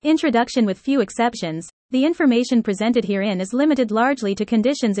Introduction. With few exceptions, the information presented herein is limited largely to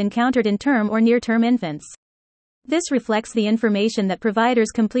conditions encountered in term or near-term infants. This reflects the information that providers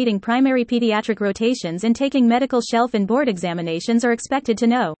completing primary pediatric rotations and taking medical shelf and board examinations are expected to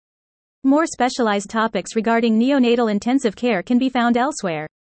know. More specialized topics regarding neonatal intensive care can be found elsewhere.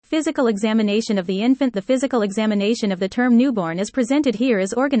 Physical examination of the infant. The physical examination of the term newborn as presented here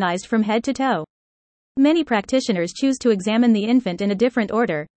is organized from head to toe. Many practitioners choose to examine the infant in a different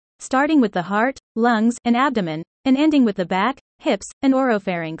order, starting with the heart, lungs, and abdomen, and ending with the back, hips, and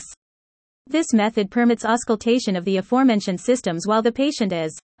oropharynx. This method permits auscultation of the aforementioned systems while the patient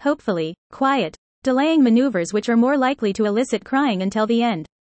is, hopefully, quiet, delaying maneuvers which are more likely to elicit crying until the end.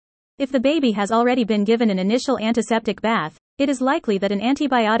 If the baby has already been given an initial antiseptic bath, it is likely that an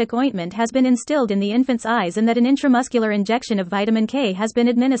antibiotic ointment has been instilled in the infant's eyes and that an intramuscular injection of vitamin K has been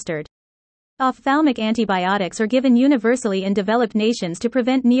administered. Ophthalmic antibiotics are given universally in developed nations to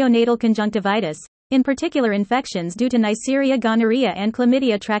prevent neonatal conjunctivitis, in particular infections due to Neisseria gonorrhea and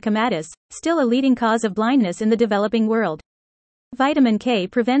Chlamydia trachomatis, still a leading cause of blindness in the developing world. Vitamin K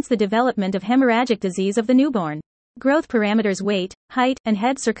prevents the development of hemorrhagic disease of the newborn. Growth parameters. Weight, height, and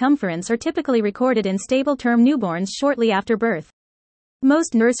head circumference are typically recorded in stable-term newborns shortly after birth.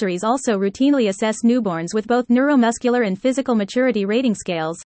 Most nurseries also routinely assess newborns with both neuromuscular and physical maturity rating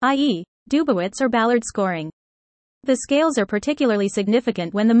scales, i.e., Dubowitz or Ballard scoring. The scales are particularly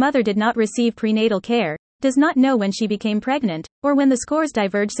significant when the mother did not receive prenatal care, does not know when she became pregnant, or when the scores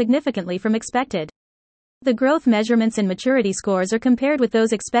diverge significantly from expected. The growth measurements and maturity scores are compared with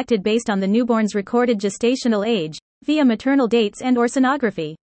those expected based on the newborn's recorded gestational age, via maternal dates and/or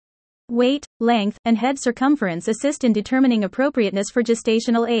sonography. Weight, length, and head circumference assist in determining appropriateness for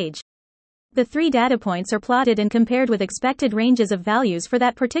gestational age. The three data points are plotted and compared with expected ranges of values for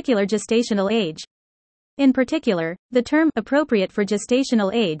that particular gestational age. In particular, the term appropriate for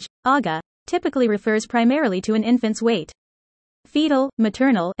gestational age, AGA, typically refers primarily to an infant's weight. Fetal,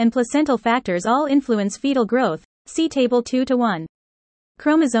 maternal, and placental factors all influence fetal growth, see Table 2:1.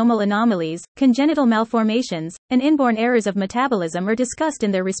 Chromosomal anomalies, congenital malformations, and inborn errors of metabolism are discussed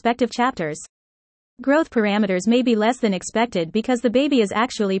in their respective chapters. Growth parameters may be less than expected because the baby is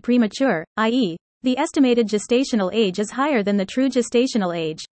actually premature, i.e., the estimated gestational age is higher than the true gestational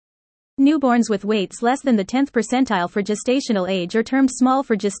age. Newborns with weights less than the 10th percentile for gestational age are termed small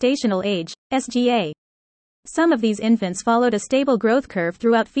for gestational age, SGA. Some of these infants followed a stable growth curve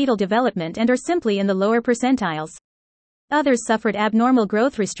throughout fetal development and are simply in the lower percentiles. Others suffered abnormal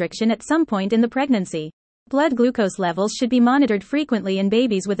growth restriction at some point in the pregnancy. Blood glucose levels should be monitored frequently in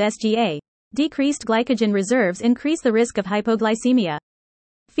babies with SGA. Decreased glycogen reserves increase the risk of hypoglycemia.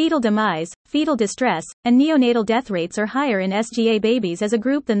 Fetal demise, fetal distress, and neonatal death rates are higher in SGA babies as a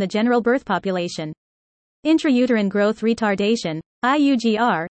group than the general birth population. Intrauterine growth retardation,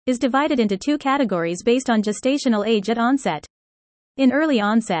 IUGR, is divided into two categories based on gestational age at onset. In early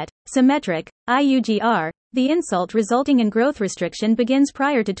onset, symmetric, IUGR, the insult resulting in growth restriction begins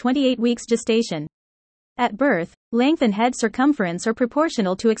prior to 28 weeks gestation. At birth, length and head circumference are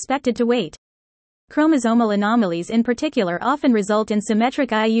proportional to expected to weight. Chromosomal anomalies in particular often result in symmetric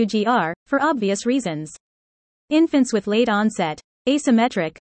IUGR, for obvious reasons. Infants with late onset,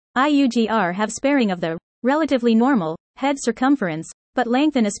 asymmetric, IUGR have sparing of the relatively normal head circumference, but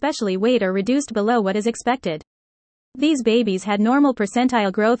length and especially weight are reduced below what is expected. These babies had normal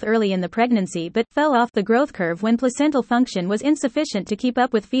percentile growth early in the pregnancy but fell off the growth curve when placental function was insufficient to keep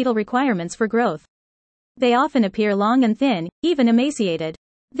up with fetal requirements for growth. They often appear long and thin, even emaciated.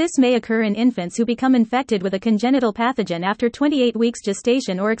 This may occur in infants who become infected with a congenital pathogen after 28 weeks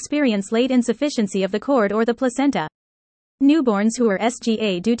gestation or experience late insufficiency of the cord or the placenta. Newborns who are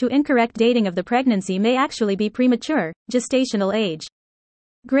SGA due to incorrect dating of the pregnancy may actually be premature, gestational age.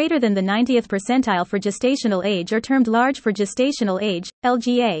 Greater than the 90th percentile for gestational age are termed large for gestational age,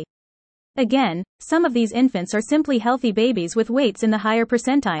 LGA. Again, some of these infants are simply healthy babies with weights in the higher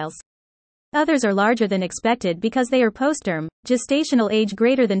percentiles. Others are larger than expected because they are postterm, gestational age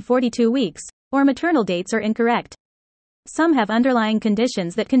greater than 42 weeks, or maternal dates are incorrect. Some have underlying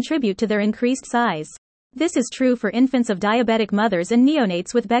conditions that contribute to their increased size. This is true for infants of diabetic mothers and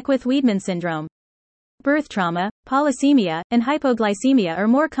neonates with Beckwith-Wiedemann syndrome. Birth trauma, polysemia, and hypoglycemia are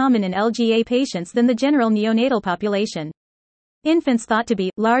more common in LGA patients than the general neonatal population. Infants thought to be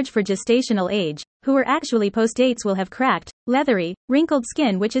large for gestational age, who are actually postdates will have cracked, leathery, wrinkled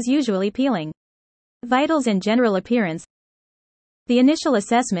skin which is usually peeling. Vitals and general appearance. The initial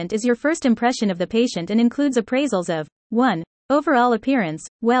assessment is your first impression of the patient and includes appraisals of 1. Overall appearance,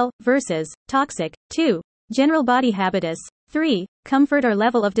 well, versus toxic, 2. General body habitus, 3. Comfort or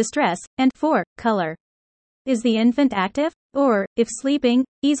level of distress, and 4. Color. Is the infant active? Or, if sleeping,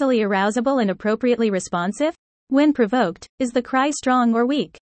 easily arousable and appropriately responsive? When provoked, is the cry strong or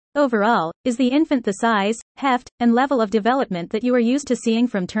weak? Overall, is the infant the size, heft, and level of development that you are used to seeing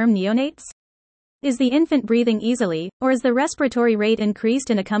from term neonates? Is the infant breathing easily, or is the respiratory rate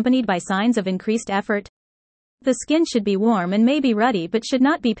increased and accompanied by signs of increased effort? The skin should be warm and may be ruddy but should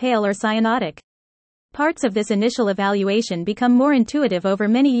not be pale or cyanotic. Parts of this initial evaluation become more intuitive over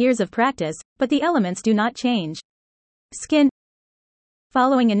many years of practice, but the elements do not change. Skin.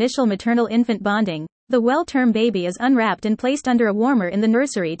 Following initial maternal-infant bonding, the well-term baby is unwrapped and placed under a warmer in the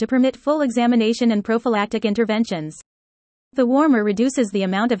nursery to permit full examination and prophylactic interventions. The warmer reduces the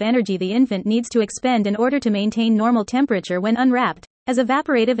amount of energy the infant needs to expend in order to maintain normal temperature when unwrapped, as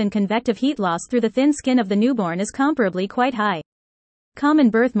evaporative and convective heat loss through the thin skin of the newborn is comparably quite high. Common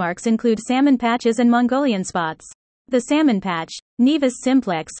birthmarks include salmon patches and Mongolian spots. The salmon patch, nevus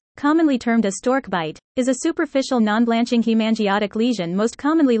simplex, commonly termed a stork bite, is a superficial non-blanching hemangiotic lesion most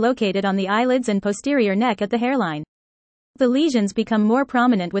commonly located on the eyelids and posterior neck at the hairline. The lesions become more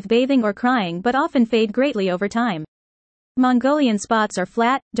prominent with bathing or crying but often fade greatly over time. Mongolian spots are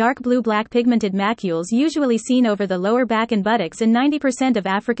flat, dark blue-black pigmented macules usually seen over the lower back and buttocks in 90% of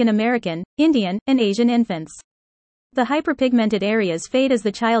African American, Indian, and Asian infants. The hyperpigmented areas fade as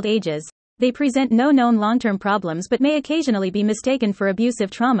the child ages. They present no known long-term problems but may occasionally be mistaken for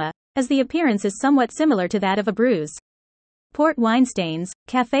abusive trauma, as the appearance is somewhat similar to that of a bruise. Port wine stains,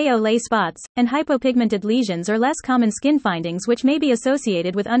 café au lait spots, and hypopigmented lesions are less common skin findings which may be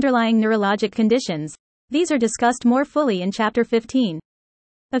associated with underlying neurologic conditions. These are discussed more fully in Chapter 15.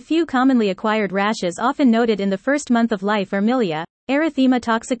 A few commonly acquired rashes often noted in the first month of life are milia, erythema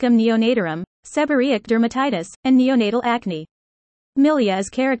toxicum neonatorum, seborrheic dermatitis, and neonatal acne. Milia is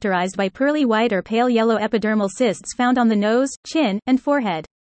characterized by pearly white or pale yellow epidermal cysts found on the nose, chin, and forehead.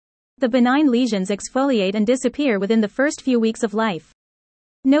 The benign lesions exfoliate and disappear within the first few weeks of life.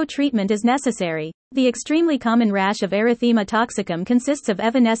 No treatment is necessary. The extremely common rash of erythema toxicum consists of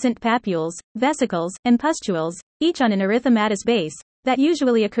evanescent papules, vesicles, and pustules, each on an erythematous base, that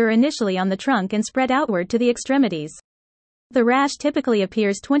usually occur initially on the trunk and spread outward to the extremities. The rash typically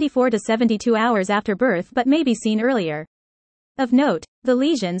appears 24 to 72 hours after birth but may be seen earlier. Of note, the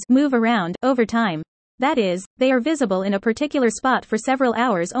lesions move around over time. That is, they are visible in a particular spot for several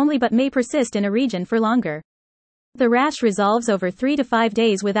hours only but may persist in a region for longer. The rash resolves over 3 to 5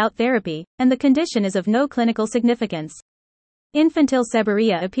 days without therapy, and the condition is of no clinical significance. Infantile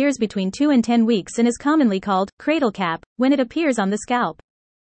seborrhea appears between 2 and 10 weeks and is commonly called cradle cap when it appears on the scalp.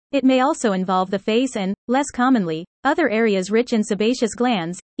 It may also involve the face and, less commonly, other areas rich in sebaceous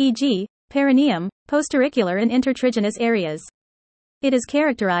glands, e.g., perineum, postauricular and intertriginous areas. It is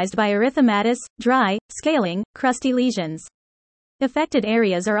characterized by erythematous, dry, scaling, crusty lesions. Affected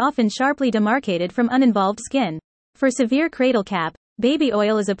areas are often sharply demarcated from uninvolved skin. For severe cradle cap, baby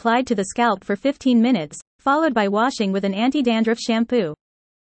oil is applied to the scalp for 15 minutes, followed by washing with an anti-dandruff shampoo.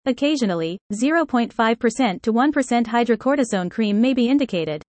 Occasionally, 0.5% to 1% hydrocortisone cream may be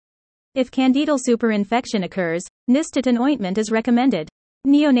indicated. If candidal superinfection occurs, nystatin ointment is recommended.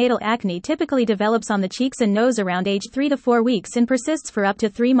 Neonatal acne typically develops on the cheeks and nose around age 3 to 4 weeks and persists for up to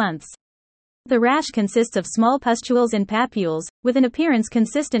 3 months. The rash consists of small pustules and papules, with an appearance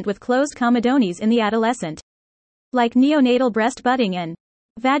consistent with closed comedones in the adolescent. Like neonatal breast budding and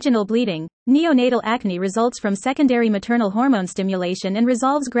vaginal bleeding, neonatal acne results from secondary maternal hormone stimulation and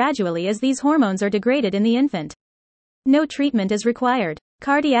resolves gradually as these hormones are degraded in the infant. No treatment is required.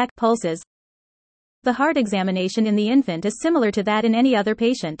 Cardiac pulses. The heart examination in the infant is similar to that in any other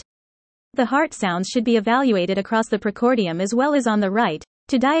patient. The heart sounds should be evaluated across the precordium as well as on the right,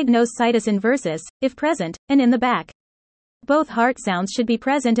 to diagnose situs inversus, if present, and in the back. Both heart sounds should be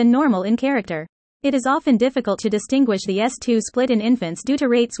present and normal in character. It is often difficult to distinguish the S2 split in infants due to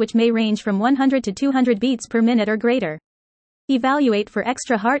rates which may range from 100 to 200 beats per minute or greater. Evaluate for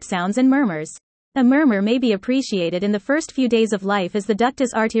extra heart sounds and murmurs. A murmur may be appreciated in the first few days of life as the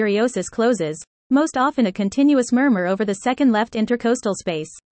ductus arteriosus closes, most often a continuous murmur over the second left intercostal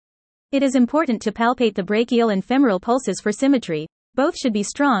space. It is important to palpate the brachial and femoral pulses for symmetry. Both should be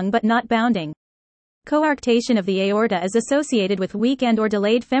strong but not bounding. Coarctation of the aorta is associated with weak and/or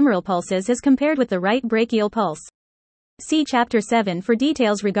delayed femoral pulses as compared with the right brachial pulse. See Chapter 7 for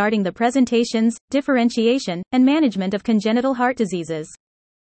details regarding the presentations, differentiation, and management of congenital heart diseases.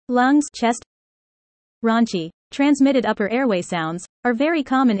 Lungs, chest, raunchy, transmitted upper airway sounds, are very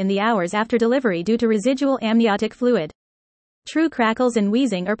common in the hours after delivery due to residual amniotic fluid. True crackles and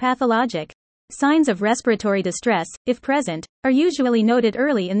wheezing are pathologic. Signs of respiratory distress, if present, are usually noted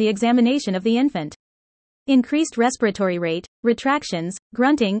early in the examination of the infant. Increased respiratory rate, retractions,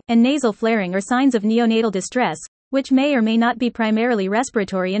 grunting, and nasal flaring are signs of neonatal distress, which may or may not be primarily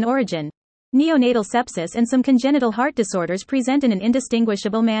respiratory in origin. Neonatal sepsis and some congenital heart disorders present in an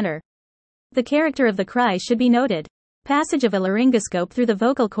indistinguishable manner. The character of the cries should be noted. Passage of a laryngoscope through the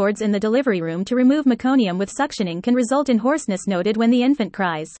vocal cords in the delivery room to remove meconium with suctioning can result in hoarseness noted when the infant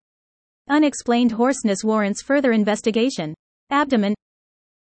cries. Unexplained hoarseness warrants further investigation. Abdomen.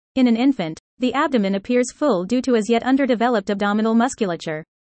 In an infant, the abdomen appears full due to as yet underdeveloped abdominal musculature.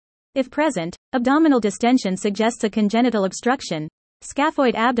 If present, abdominal distension suggests a congenital obstruction.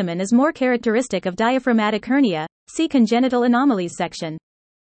 Scaphoid abdomen is more characteristic of diaphragmatic hernia. See congenital anomalies section.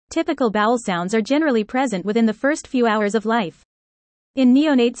 Typical bowel sounds are generally present within the first few hours of life. In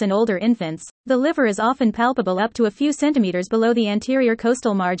neonates and older infants, the liver is often palpable up to a few centimeters below the anterior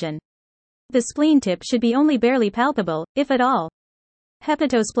costal margin. The spleen tip should be only barely palpable, if at all.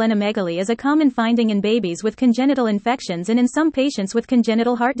 Hepatosplenomegaly is a common finding in babies with congenital infections and in some patients with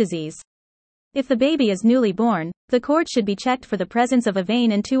congenital heart disease. If the baby is newly born, the cord should be checked for the presence of a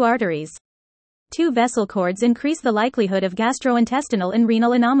vein and 2 arteries. 2 vessel cords increase the likelihood of gastrointestinal and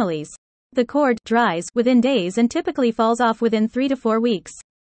renal anomalies. The cord dries within days and typically falls off within 3 to 4 weeks.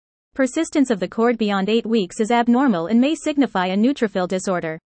 Persistence of the cord beyond 8 weeks is abnormal and may signify a neutrophil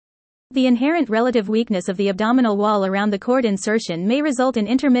disorder. The inherent relative weakness of the abdominal wall around the cord insertion may result in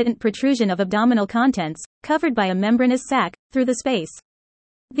intermittent protrusion of abdominal contents, covered by a membranous sac, through the space.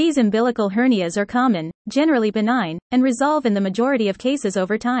 These umbilical hernias are common, generally benign, and resolve in the majority of cases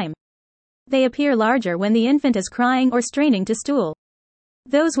over time. They appear larger when the infant is crying or straining to stool.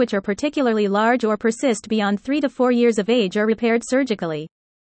 Those which are particularly large or persist beyond 3 to 4 years of age are repaired surgically.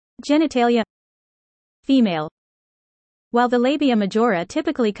 Genitalia. Female. While the labia majora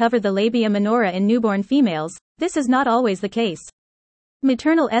typically cover the labia minora in newborn females, this is not always the case.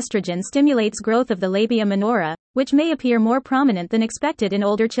 Maternal estrogen stimulates growth of the labia minora, which may appear more prominent than expected in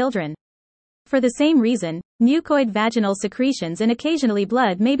older children. For the same reason, mucoid vaginal secretions and occasionally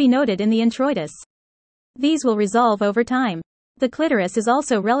blood may be noted in the introitus. These will resolve over time. The clitoris is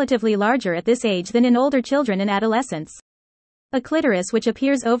also relatively larger at this age than in older children and adolescents. A clitoris which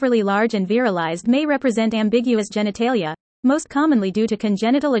appears overly large and virilized may represent ambiguous genitalia, most commonly due to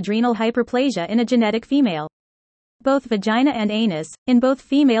congenital adrenal hyperplasia in a genetic female. Both vagina and anus, in both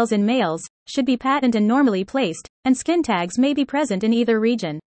females and males, should be patent and normally placed, and skin tags may be present in either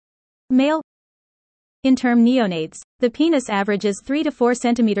region. Male. In term neonates, the penis averages 3 to 4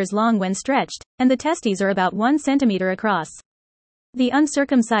 centimeters long when stretched, and the testes are about 1 centimeter across. The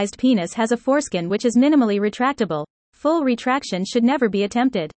uncircumcised penis has a foreskin which is minimally retractable. Full retraction should never be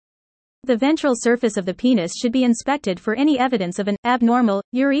attempted. The ventral surface of the penis should be inspected for any evidence of an abnormal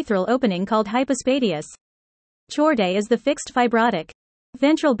urethral opening called hypospadias. Chordate is the fixed fibrotic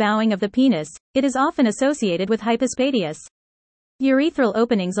ventral bowing of the penis. It is often associated with hypospadias. Urethral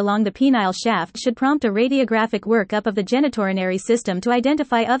openings along the penile shaft should prompt a radiographic workup of the genitourinary system to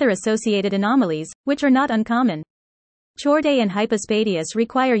identify other associated anomalies, which are not uncommon. Chordate and hypospadias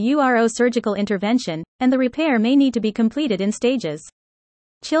require URO surgical intervention, and the repair may need to be completed in stages.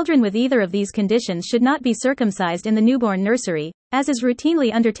 Children with either of these conditions should not be circumcised in the newborn nursery, as is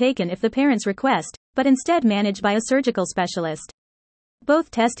routinely undertaken if the parents request, but instead managed by a surgical specialist. Both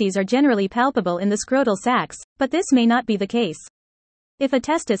testes are generally palpable in the scrotal sacs, but this may not be the case. If a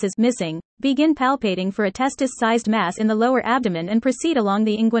testis is missing, begin palpating for a testis-sized mass in the lower abdomen and proceed along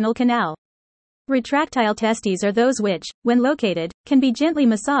the inguinal canal. Retractile testes are those which, when located, can be gently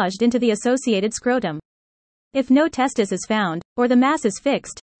massaged into the associated scrotum. If no testis is found, or the mass is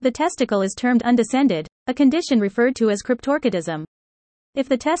fixed, the testicle is termed undescended, a condition referred to as cryptorchidism. If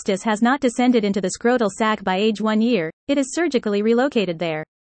the testis has not descended into the scrotal sac by age 1 year, it is surgically relocated there.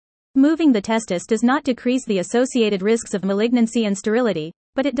 Moving the testis does not decrease the associated risks of malignancy and sterility,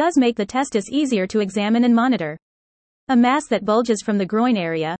 but it does make the testis easier to examine and monitor. A mass that bulges from the groin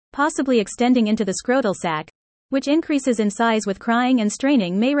area, possibly extending into the scrotal sac, which increases in size with crying and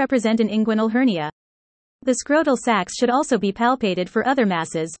straining, may represent an inguinal hernia. The scrotal sacs should also be palpated for other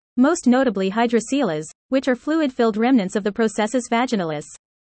masses, most notably hydrocelas, which are fluid-filled remnants of the processus vaginalis.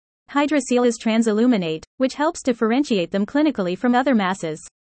 Hydrocelas transilluminate, which helps differentiate them clinically from other masses.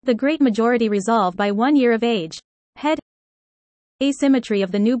 The great majority resolve by 1 year of age. Head. Asymmetry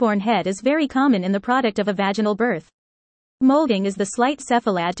of the newborn head is very common in the product of a vaginal birth. Molding is the slight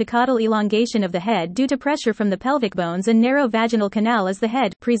cephalad to caudal elongation of the head due to pressure from the pelvic bones and narrow vaginal canal as the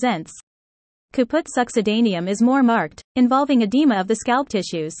head presents. Caput succedaneum is more marked, involving edema of the scalp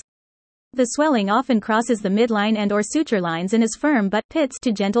tissues. The swelling often crosses the midline and or suture lines and is firm but pits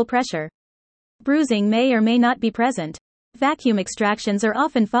to gentle pressure. Bruising may or may not be present. Vacuum extractions are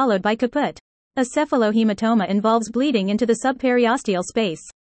often followed by caput. A cephalohematoma involves bleeding into the subperiosteal space.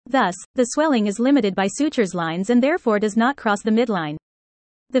 Thus, the swelling is limited by sutures lines and therefore does not cross the midline.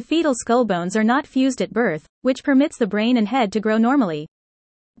 The fetal skull bones are not fused at birth, which permits the brain and head to grow normally.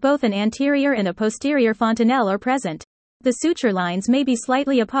 Both an anterior and a posterior fontanelle are present. The suture lines may be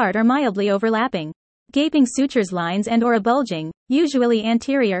slightly apart or mildly overlapping. Gaping sutures lines and or a bulging, usually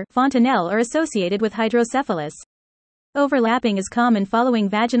anterior, fontanelle are associated with hydrocephalus. Overlapping is common following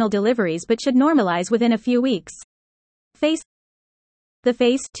vaginal deliveries but should normalize within a few weeks. Face. The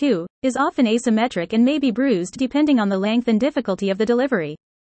face, too, is often asymmetric and may be bruised depending on the length and difficulty of the delivery.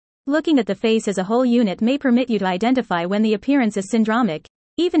 Looking at the face as a whole unit may permit you to identify when the appearance is syndromic,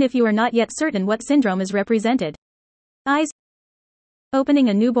 even if you are not yet certain what syndrome is represented. Eyes. Opening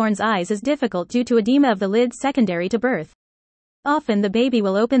a newborn's eyes is difficult due to edema of the lids secondary to birth. Often the baby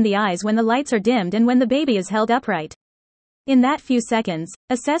will open the eyes when the lights are dimmed and when the baby is held upright. In that few seconds,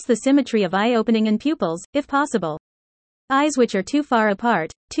 assess the symmetry of eye opening and pupils, if possible. Eyes which are too far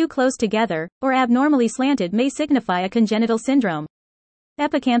apart, too close together, or abnormally slanted may signify a congenital syndrome.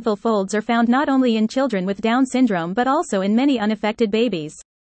 Epicanthal folds are found not only in children with Down syndrome but also in many unaffected babies.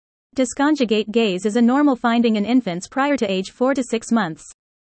 Disconjugate gaze is a normal finding in infants prior to age 4 to 6 months.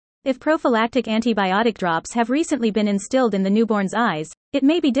 If prophylactic antibiotic drops have recently been instilled in the newborn's eyes, it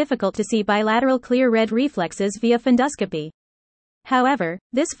may be difficult to see bilateral clear red reflexes via fundoscopy. However,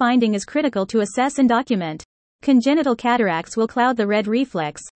 this finding is critical to assess and document. Congenital cataracts will cloud the red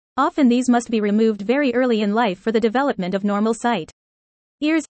reflex. Often these must be removed very early in life for the development of normal sight.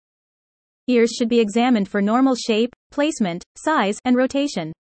 Ears. Ears should be examined for normal shape, placement, size, and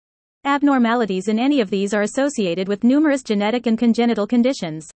rotation. Abnormalities in any of these are associated with numerous genetic and congenital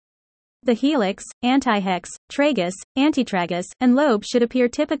conditions. The helix, antihex, tragus, antitragus, and lobe should appear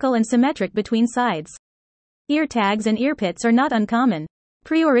typical and symmetric between sides. Ear tags and ear pits are not uncommon.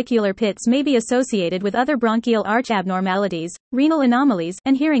 Preauricular pits may be associated with other bronchial arch abnormalities, renal anomalies,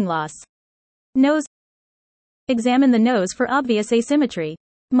 and hearing loss. Nose. Examine the nose for obvious asymmetry.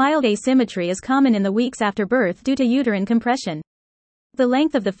 Mild asymmetry is common in the weeks after birth due to uterine compression. The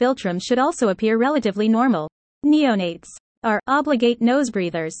length of the philtrum should also appear relatively normal. Neonates are obligate nose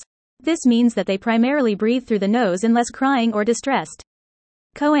breathers. This means that they primarily breathe through the nose unless crying or distressed.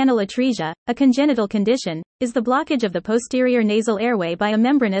 Choanal atresia, a congenital condition, is the blockage of the posterior nasal airway by a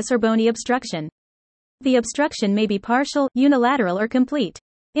membranous or bony obstruction. The obstruction may be partial, unilateral, or complete.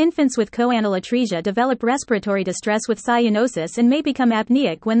 Infants with choanal atresia develop respiratory distress with cyanosis and may become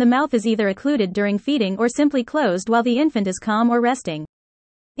apneic when the mouth is either occluded during feeding or simply closed while the infant is calm or resting.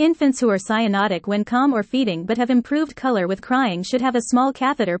 Infants who are cyanotic when calm or feeding but have improved color with crying should have a small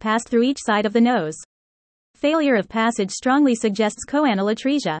catheter passed through each side of the nose. Failure of passage strongly suggests choanal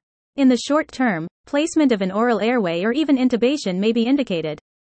atresia. In the short term, placement of an oral airway or even intubation may be indicated.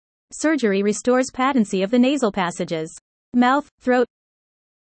 Surgery restores patency of the nasal passages. Mouth, throat,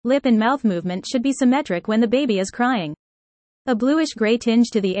 lip and mouth movement should be symmetric when the baby is crying. A bluish-gray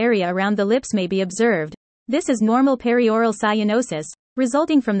tinge to the area around the lips may be observed. This is normal perioral cyanosis,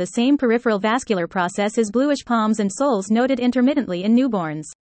 resulting from the same peripheral vascular process as bluish palms and soles noted intermittently in newborns.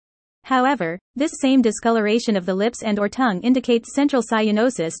 However, this same discoloration of the lips and/or tongue indicates central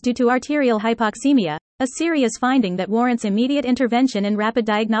cyanosis due to arterial hypoxemia, a serious finding that warrants immediate intervention and rapid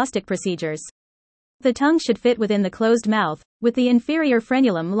diagnostic procedures. The tongue should fit within the closed mouth, with the inferior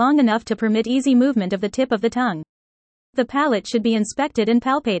frenulum long enough to permit easy movement of the tip of the tongue. The palate should be inspected and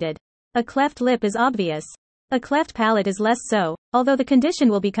palpated. A cleft lip is obvious. A cleft palate is less so, although the condition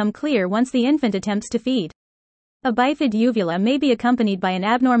will become clear once the infant attempts to feed. A bifid uvula may be accompanied by an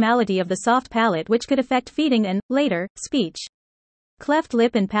abnormality of the soft palate which could affect feeding and, later, speech. Cleft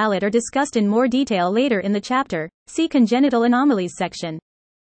lip and palate are discussed in more detail later in the chapter. See Congenital Anomalies section.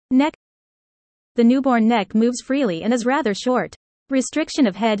 Neck. The newborn neck moves freely and is rather short. Restriction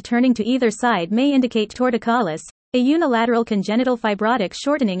of head turning to either side may indicate torticollis, a unilateral congenital fibrotic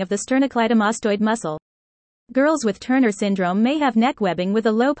shortening of the sternocleidomastoid muscle. Girls with Turner syndrome may have neck webbing with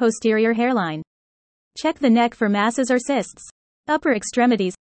a low posterior hairline. Check the neck for masses or cysts. Upper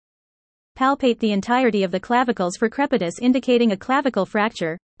extremities. Palpate the entirety of the clavicles for crepitus indicating a clavicle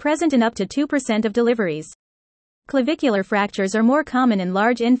fracture, present in up to 2% of deliveries. Clavicular fractures are more common in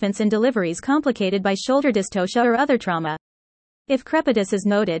large infants and deliveries complicated by shoulder dystocia or other trauma. If crepitus is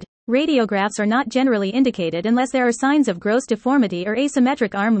noted, radiographs are not generally indicated unless there are signs of gross deformity or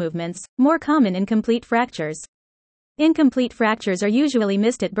asymmetric arm movements, more common in complete fractures. Incomplete fractures are usually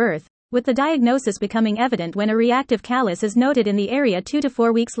missed at birth, with the diagnosis becoming evident when a reactive callus is noted in the area 2 to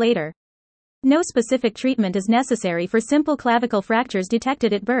 4 weeks later. No specific treatment is necessary for simple clavicle fractures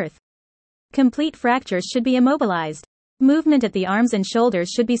detected at birth. Complete fractures should be immobilized. Movement at the arms and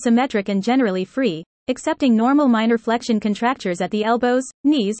shoulders should be symmetric and generally free, excepting normal minor flexion contractures at the elbows,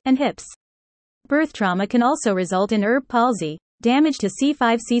 knees, and hips. Birth trauma can also result in Erb palsy, damage to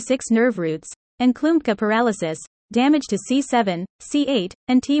C5-C6 nerve roots, and Klumpke paralysis, damage to C7, C8,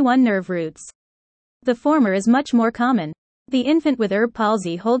 and T1 nerve roots. The former is much more common. The infant with Erb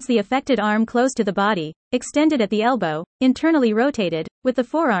palsy holds the affected arm close to the body, extended at the elbow, internally rotated, with the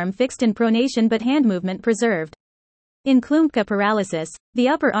forearm fixed in pronation but hand movement preserved. In Klumpke paralysis, the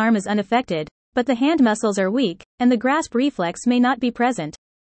upper arm is unaffected, but the hand muscles are weak, and the grasp reflex may not be present.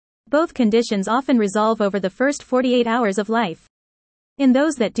 Both conditions often resolve over the first 48 hours of life. In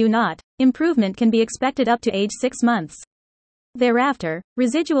those that do not, improvement can be expected up to age 6 months. Thereafter,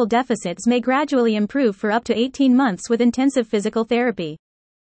 residual deficits may gradually improve for up to 18 months with intensive physical therapy.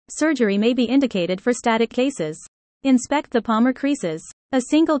 Surgery may be indicated for static cases. Inspect the palmar creases. A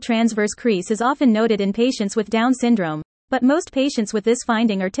single transverse crease is often noted in patients with Down syndrome, but most patients with this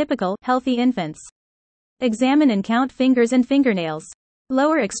finding are typical, healthy infants. Examine and count fingers and fingernails.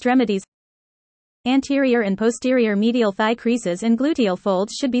 Lower extremities. Anterior and posterior medial thigh creases and gluteal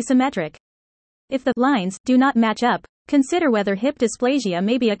folds should be symmetric. If the lines do not match up, consider whether hip dysplasia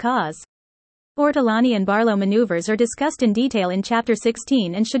may be a cause. Ortolani and Barlow maneuvers are discussed in detail in Chapter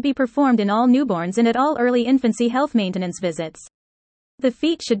 16 and should be performed in all newborns and at all early infancy health maintenance visits. The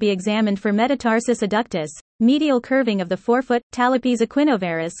feet should be examined for metatarsus adductus, medial curving of the forefoot, talipes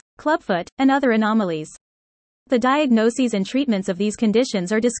equinovarus, clubfoot, and other anomalies. The diagnoses and treatments of these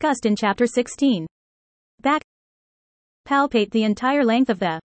conditions are discussed in Chapter 16. Back. Palpate the entire length of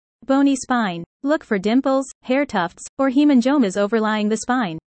the bony spine. Look for dimples, hair tufts, or hemangiomas overlying the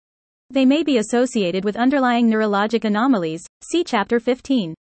spine. They may be associated with underlying neurologic anomalies, see Chapter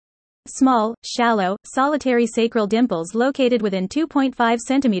 15. Small, shallow, solitary sacral dimples located within 2.5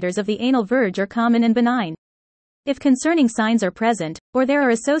 centimeters of the anal verge are common and benign. If concerning signs are present, or there are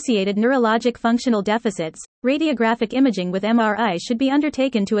associated neurologic functional deficits, radiographic imaging with MRI should be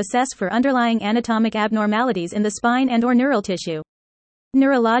undertaken to assess for underlying anatomic abnormalities in the spine and/or neural tissue.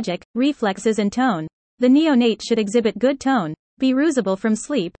 Neurologic, reflexes and tone. The neonate should exhibit good tone, be rousable from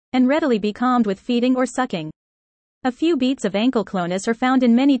sleep, and readily be calmed with feeding or sucking. A few beats of ankle clonus are found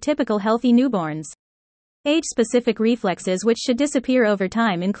in many typical healthy newborns. Age-specific reflexes which should disappear over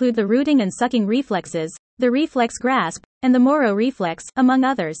time include the rooting and sucking reflexes, the reflex grasp, and the Moro reflex, among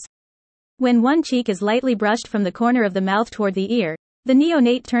others. When one cheek is lightly brushed from the corner of the mouth toward the ear, the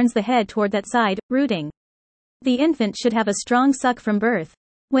neonate turns the head toward that side, rooting. The infant should have a strong suck from birth.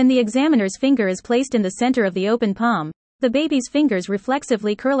 When the examiner's finger is placed in the center of the open palm, the baby's fingers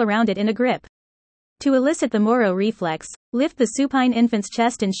reflexively curl around it in a grip. To elicit the Moro reflex, lift the supine infant's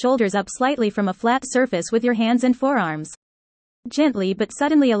chest and shoulders up slightly from a flat surface with your hands and forearms. Gently but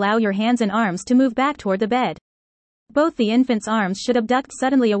suddenly allow your hands and arms to move back toward the bed. Both the infant's arms should abduct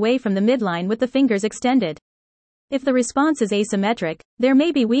suddenly away from the midline with the fingers extended. If the response is asymmetric, there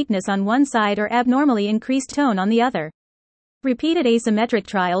may be weakness on one side or abnormally increased tone on the other. Repeated asymmetric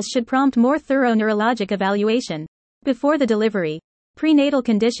trials should prompt more thorough neurologic evaluation. Before the delivery. Prenatal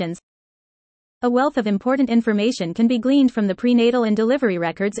conditions. A wealth of important information can be gleaned from the prenatal and delivery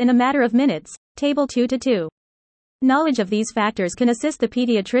records in a matter of minutes. Table 2-2. Knowledge of these factors can assist the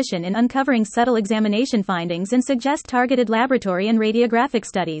pediatrician in uncovering subtle examination findings and suggest targeted laboratory and radiographic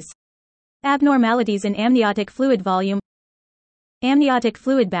studies. Abnormalities in amniotic fluid volume. Amniotic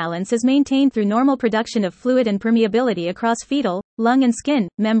fluid balance is maintained through normal production of fluid and permeability across fetal, lung and skin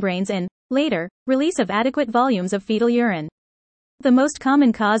membranes and, later, release of adequate volumes of fetal urine. The most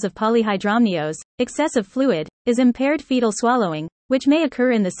common cause of polyhydramnios, excessive fluid, is impaired fetal swallowing, which may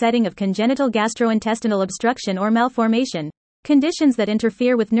occur in the setting of congenital gastrointestinal obstruction or malformation, conditions that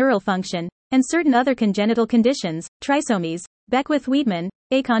interfere with neural function, and certain other congenital conditions, trisomies, Beckwith-Wiedemann,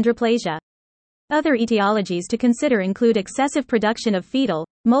 achondroplasia. Other etiologies to consider include excessive production of fetal,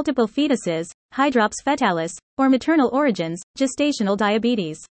 multiple fetuses, hydrops fetalis, or maternal origins, gestational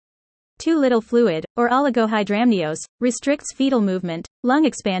diabetes. Too little fluid, or oligohydramnios, restricts fetal movement, lung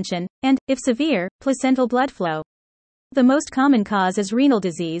expansion, and, if severe, placental blood flow. The most common cause is renal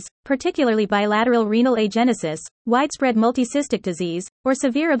disease, particularly bilateral renal agenesis, widespread multicystic disease, or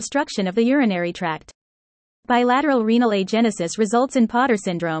severe obstruction of the urinary tract. Bilateral renal agenesis results in Potter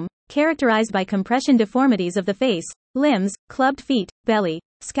syndrome, characterized by compression deformities of the face, limbs, clubbed feet, belly,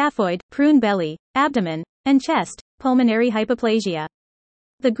 scaphoid, prune belly, abdomen, and chest, pulmonary hypoplasia.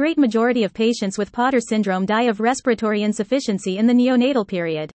 The great majority of patients with Potter syndrome die of respiratory insufficiency in the neonatal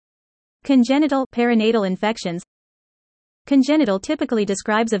period. Congenital, perinatal infections. Congenital typically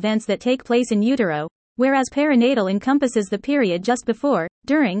describes events that take place in utero, whereas perinatal encompasses the period just before,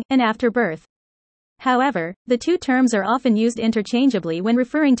 during, and after birth. However, the two terms are often used interchangeably when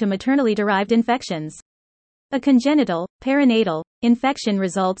referring to maternally derived infections. A congenital, perinatal, infection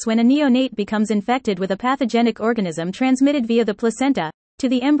results when a neonate becomes infected with a pathogenic organism transmitted via the placenta, to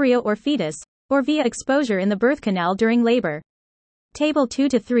the embryo or fetus, or via exposure in the birth canal during labor. Table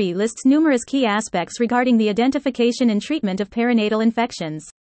 2-3 lists numerous key aspects regarding the identification and treatment of perinatal infections.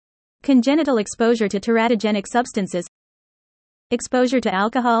 Congenital exposure to teratogenic substances. Exposure to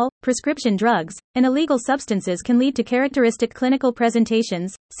alcohol, prescription drugs, and illegal substances can lead to characteristic clinical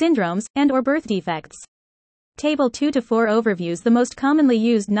presentations, syndromes, and/or birth defects. Table 2-4 overviews the most commonly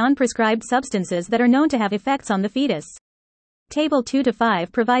used non-prescribed substances that are known to have effects on the fetus. Table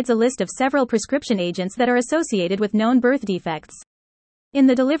 2-5 provides a list of several prescription agents that are associated with known birth defects. In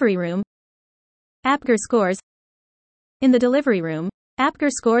the delivery room, Apgar scores. In the delivery room, Apgar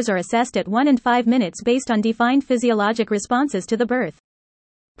scores are assessed at 1 and 5 minutes based on defined physiologic responses to the birth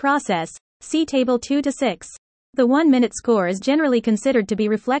process. See Table 2-6. The 1-minute score is generally considered to be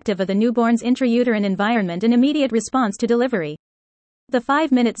reflective of the newborn's intrauterine environment and immediate response to delivery. The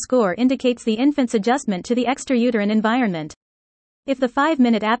 5-minute score indicates the infant's adjustment to the extrauterine environment. If the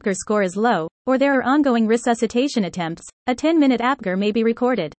 5-minute Apgar score is low, or there are ongoing resuscitation attempts, a 10-minute Apgar may be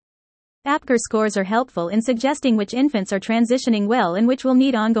recorded. Apgar scores are helpful in suggesting which infants are transitioning well and which will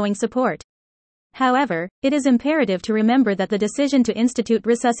need ongoing support. However, it is imperative to remember that the decision to institute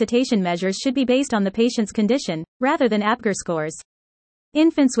resuscitation measures should be based on the patient's condition, rather than Apgar scores.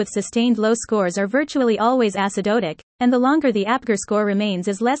 Infants with sustained low scores are virtually always acidotic, and the longer the Apgar score remains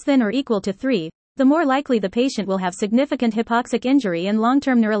is less than or equal to 3, the more likely the patient will have significant hypoxic injury and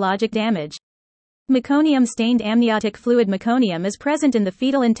long-term neurologic damage. Meconium-stained amniotic fluid. Meconium is present in the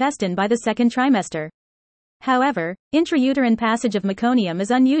fetal intestine by the second trimester. However, intrauterine passage of meconium is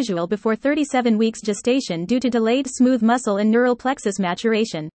unusual before 37 weeks gestation due to delayed smooth muscle and neural plexus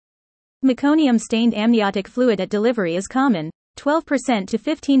maturation. Meconium-stained amniotic fluid at delivery is common, 12% to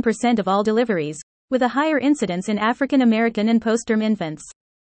 15% of all deliveries, with a higher incidence in African American and postterm infants.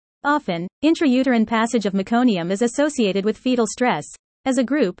 Often, intrauterine passage of meconium is associated with fetal stress. As a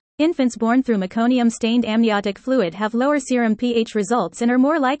group, infants born through meconium-stained amniotic fluid have lower serum pH results and are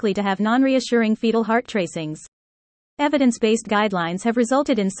more likely to have non-reassuring fetal heart tracings. Evidence-based guidelines have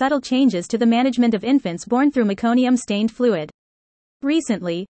resulted in subtle changes to the management of infants born through meconium-stained fluid.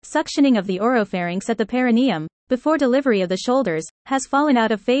 Recently, suctioning of the oropharynx at the perineum, before delivery of the shoulders, has fallen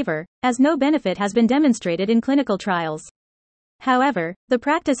out of favor, as no benefit has been demonstrated in clinical trials. However, the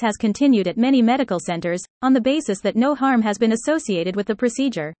practice has continued at many medical centers, on the basis that no harm has been associated with the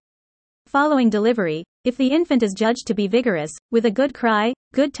procedure. Following delivery, if the infant is judged to be vigorous, with a good cry,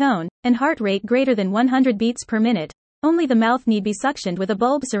 good tone, and heart rate greater than 100 beats per minute, only the mouth need be suctioned with a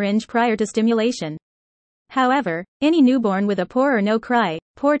bulb syringe prior to stimulation. However, any newborn with a poor or no cry,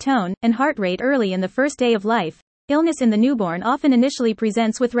 poor tone, and heart rate early in the first day of life, illness in the newborn often initially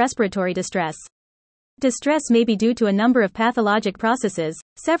presents with respiratory distress. Distress may be due to a number of pathologic processes,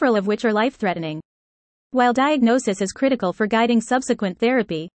 several of which are life-threatening. While diagnosis is critical for guiding subsequent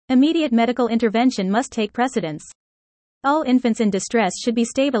therapy, immediate medical intervention must take precedence. All infants in distress should be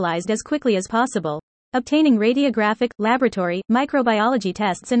stabilized as quickly as possible. Obtaining radiographic, laboratory, microbiology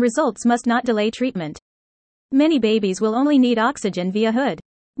tests and results must not delay treatment. Many babies will only need oxygen via hood.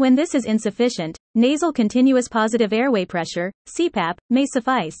 When this is insufficient, nasal continuous positive airway pressure, CPAP, may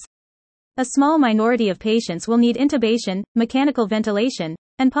suffice. A small minority of patients will need intubation, mechanical ventilation,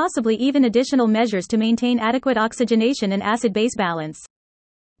 and possibly even additional measures to maintain adequate oxygenation and acid-base balance.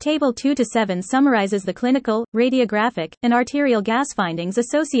 Table 2-7 summarizes the clinical, radiographic, and arterial gas findings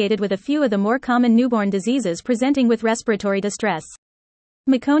associated with a few of the more common newborn diseases presenting with respiratory distress.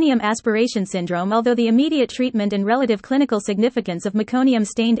 Meconium aspiration syndrome. Although the immediate treatment and relative clinical significance of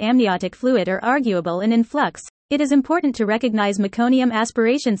meconium-stained amniotic fluid are arguable and in flux, it is important to recognize meconium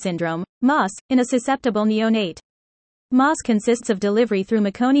aspiration syndrome, MAS, in a susceptible neonate. MAS consists of delivery through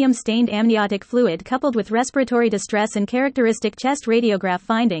meconium-stained amniotic fluid coupled with respiratory distress and characteristic chest radiograph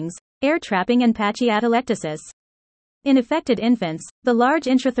findings, air trapping and patchy atelectasis. In affected infants, the large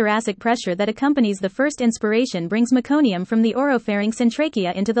intrathoracic pressure that accompanies the first inspiration brings meconium from the oropharynx and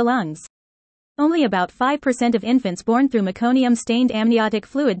trachea into the lungs. Only about 5% of infants born through meconium-stained amniotic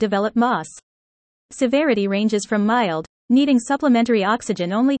fluid develop MAS. Severity ranges from mild, needing supplementary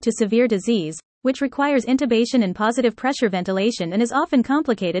oxygen only, to severe disease, which requires intubation and positive pressure ventilation and is often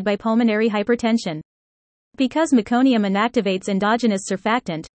complicated by pulmonary hypertension. Because meconium inactivates endogenous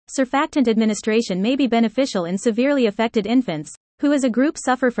surfactant, surfactant administration may be beneficial in severely affected infants, who as a group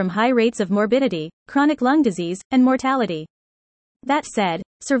suffer from high rates of morbidity, chronic lung disease, and mortality. That said,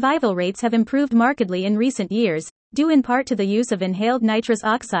 survival rates have improved markedly in recent years, due in part to the use of inhaled nitrous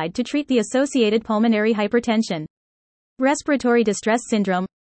oxide to treat the associated pulmonary hypertension. Respiratory distress syndrome.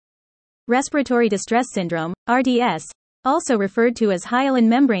 Respiratory distress syndrome, RDS, also referred to as hyaline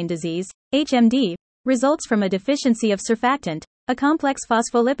membrane disease, HMD, results from a deficiency of surfactant, a complex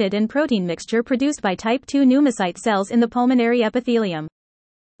phospholipid and protein mixture produced by type II pneumocyte cells in the pulmonary epithelium.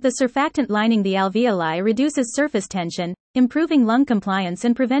 The surfactant lining the alveoli reduces surface tension, improving lung compliance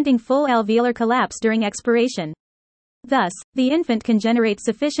and preventing full alveolar collapse during expiration. Thus, the infant can generate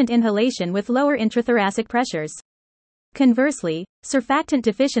sufficient inhalation with lower intrathoracic pressures. Conversely, surfactant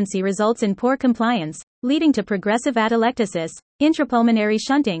deficiency results in poor compliance, leading to progressive atelectasis, intrapulmonary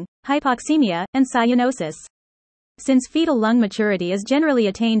shunting, hypoxemia, and cyanosis. Since fetal lung maturity is generally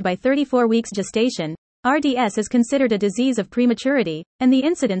attained by 34 weeks gestation, RDS is considered a disease of prematurity, and the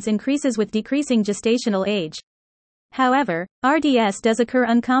incidence increases with decreasing gestational age. However, RDS does occur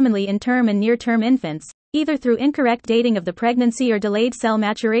uncommonly in term and near-term infants, either through incorrect dating of the pregnancy or delayed cell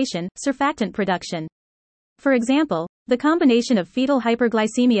maturation, surfactant production. For example, the combination of fetal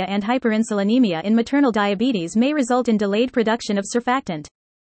hyperglycemia and hyperinsulinemia in maternal diabetes may result in delayed production of surfactant.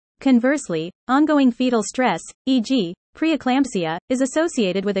 Conversely, ongoing fetal stress, e.g., preeclampsia, is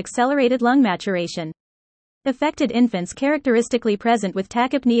associated with accelerated lung maturation. Affected infants characteristically present with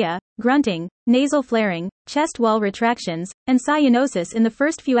tachypnea, grunting, nasal flaring, chest wall retractions, and cyanosis in the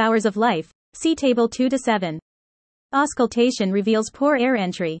first few hours of life. See Table 2-7. Auscultation reveals poor air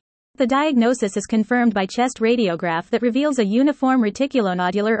entry. The diagnosis is confirmed by chest radiograph that reveals a uniform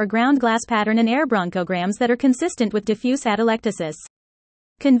reticulonodular or ground glass pattern and air bronchograms that are consistent with diffuse atelectasis.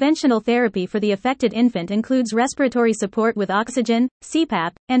 Conventional therapy for the affected infant includes respiratory support with oxygen,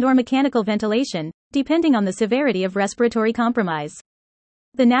 CPAP, and/or mechanical ventilation, depending on the severity of respiratory compromise.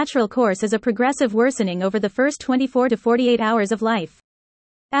 The natural course is a progressive worsening over the first 24 to 48 hours of life.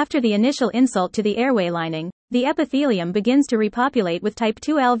 After the initial insult to the airway lining, the epithelium begins to repopulate with type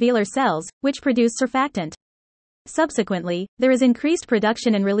II alveolar cells, which produce surfactant. Subsequently, there is increased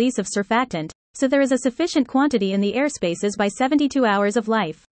production and release of surfactant, so there is a sufficient quantity in the air spaces by 72 hours of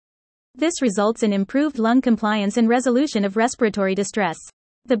life. This results in improved lung compliance and resolution of respiratory distress.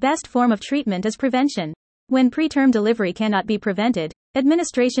 The best form of treatment is prevention. When preterm delivery cannot be prevented,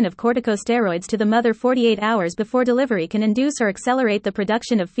 administration of corticosteroids to the mother 48 hours before delivery can induce or accelerate the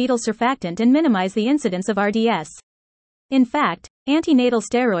production of fetal surfactant and minimize the incidence of RDS. In fact, antenatal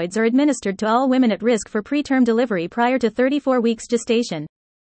steroids are administered to all women at risk for preterm delivery prior to 34 weeks gestation.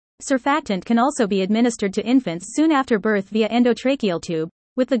 Surfactant can also be administered to infants soon after birth via endotracheal tube,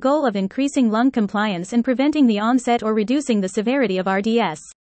 with the goal of increasing lung compliance and preventing the onset or reducing the severity of RDS.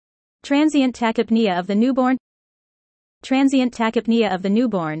 Transient tachypnea of the newborn. Transient tachypnea of the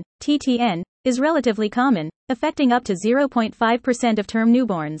newborn, TTN, is relatively common, affecting up to 0.5% of term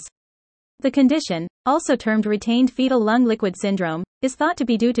newborns. The condition, also termed retained fetal lung liquid syndrome, is thought to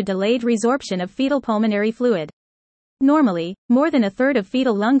be due to delayed resorption of fetal pulmonary fluid. Normally, more than a third of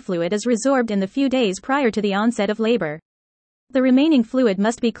fetal lung fluid is resorbed in the few days prior to the onset of labor. The remaining fluid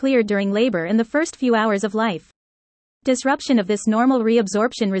must be cleared during labor and the first few hours of life. Disruption of this normal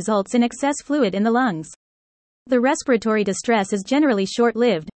reabsorption results in excess fluid in the lungs. The respiratory distress is generally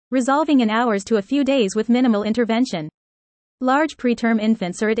short-lived, resolving in hours to a few days with minimal intervention. Large preterm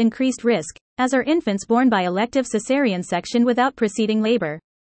infants are at increased risk, as are infants born by elective cesarean section without preceding labor.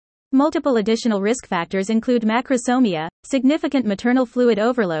 Multiple additional risk factors include macrosomia, significant maternal fluid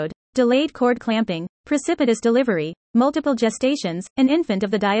overload, delayed cord clamping, precipitous delivery, multiple gestations, and infant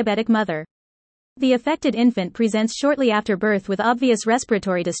of the diabetic mother. The affected infant presents shortly after birth with obvious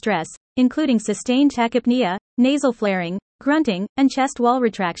respiratory distress, including sustained tachypnea, nasal flaring, grunting, and chest wall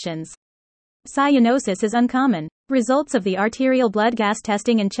retractions. Cyanosis is uncommon. Results of the arterial blood gas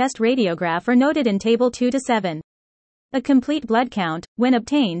testing and chest radiograph are noted in Table 2-7. A complete blood count, when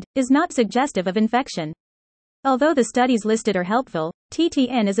obtained, is not suggestive of infection. Although the studies listed are helpful,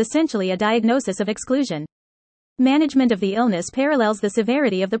 TTN is essentially a diagnosis of exclusion. Management of the illness parallels the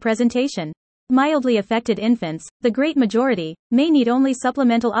severity of the presentation. Mildly affected infants, the great majority, may need only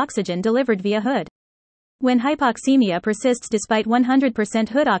supplemental oxygen delivered via hood. When hypoxemia persists despite 100%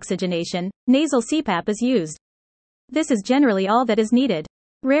 hood oxygenation, nasal CPAP is used. This is generally all that is needed.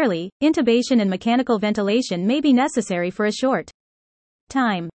 Rarely, intubation and mechanical ventilation may be necessary for a short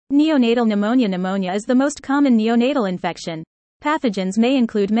time. Neonatal pneumonia. Pneumonia is the most common neonatal infection. Pathogens may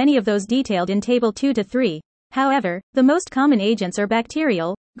include many of those detailed in Table 2-3. However, the most common agents are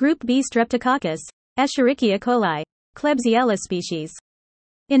bacterial, Group B Streptococcus, Escherichia coli, Klebsiella species.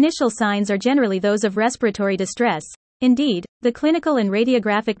 Initial signs are generally those of respiratory distress. Indeed, the clinical and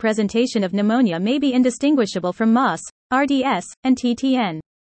radiographic presentation of pneumonia may be indistinguishable from MOS, RDS, and TTN.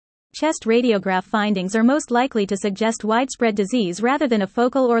 Chest radiograph findings are most likely to suggest widespread disease rather than a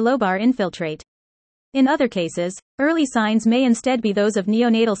focal or lobar infiltrate. In other cases, early signs may instead be those of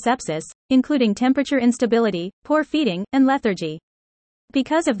neonatal sepsis, including temperature instability, poor feeding, and lethargy.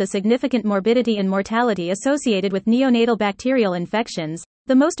 Because of the significant morbidity and mortality associated with neonatal bacterial infections,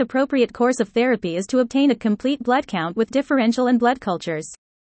 the most appropriate course of therapy is to obtain a complete blood count with differential and blood cultures.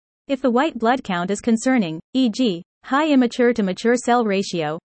 If the white blood count is concerning, e.g., high immature to mature cell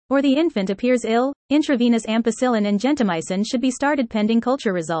ratio, or the infant appears ill, intravenous ampicillin and gentamicin should be started pending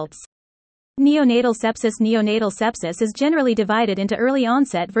culture results. Neonatal sepsis is generally divided into early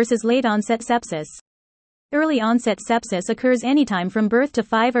onset versus late onset sepsis. Early onset sepsis occurs anytime from birth to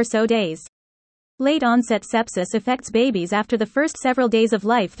 5 or so days. Late onset sepsis affects babies after the first several days of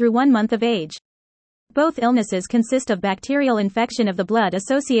life through 1 month of age. Both illnesses consist of bacterial infection of the blood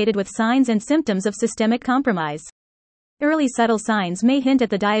associated with signs and symptoms of systemic compromise. Early subtle signs may hint at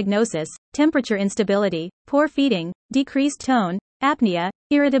the diagnosis: temperature instability, poor feeding, decreased tone, apnea,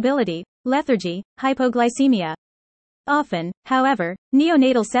 irritability, lethargy, hypoglycemia. Often, however,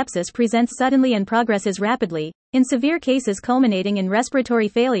 neonatal sepsis presents suddenly and progresses rapidly, in severe cases culminating in respiratory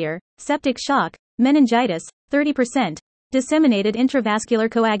failure, septic shock, meningitis, 30%, disseminated intravascular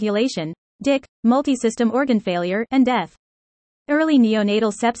coagulation, DIC, multisystem organ failure, and death. Early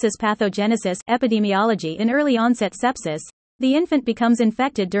neonatal sepsis pathogenesis epidemiology. In early onset sepsis, the infant becomes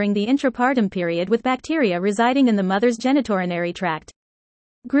infected during the intrapartum period with bacteria residing in the mother's genitourinary tract.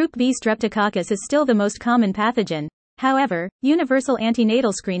 Group B streptococcus is still the most common pathogen. However, universal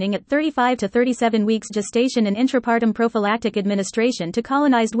antenatal screening at 35 to 37 weeks gestation and intrapartum prophylactic administration to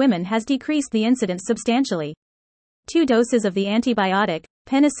colonized women has decreased the incidence substantially. 2 doses of the antibiotic,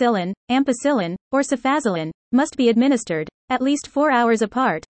 penicillin, ampicillin, or cefazolin, must be administered, at least 4 hours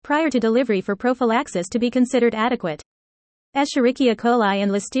apart, prior to delivery for prophylaxis to be considered adequate. Escherichia coli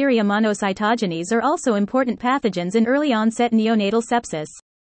and Listeria monocytogenes are also important pathogens in early onset neonatal sepsis.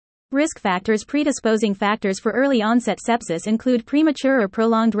 Risk factors. Predisposing factors for early onset sepsis include premature or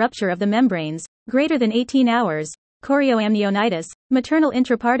prolonged rupture of the membranes, greater than 18 hours, chorioamnionitis, maternal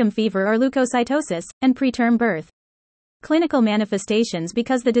intrapartum fever or leukocytosis, and preterm birth. Clinical manifestations.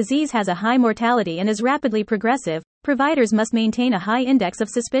 Because the disease has a high mortality and is rapidly progressive, providers must maintain a high index of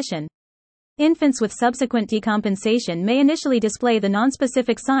suspicion. Infants with subsequent decompensation may initially display the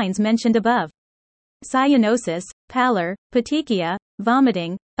nonspecific signs mentioned above. Cyanosis, pallor, petechia,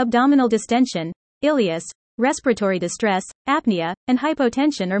 vomiting, abdominal distension, ileus, respiratory distress, apnea, and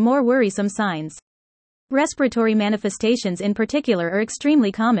hypotension are more worrisome signs. Respiratory manifestations in particular are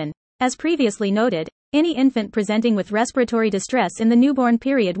extremely common. As previously noted, any infant presenting with respiratory distress in the newborn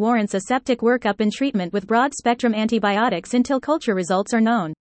period warrants a septic workup and treatment with broad-spectrum antibiotics until culture results are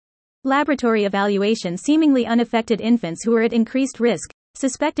known. Laboratory evaluation. Seemingly unaffected infants who are at increased risk: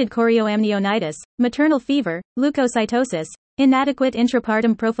 suspected chorioamnionitis, maternal fever, leukocytosis, inadequate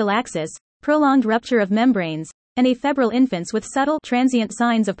intrapartum prophylaxis, prolonged rupture of membranes, and afebrile infants with subtle, transient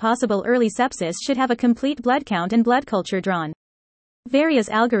signs of possible early sepsis should have a complete blood count and blood culture drawn. Various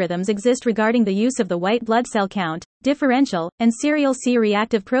algorithms exist regarding the use of the white blood cell count, differential, and serial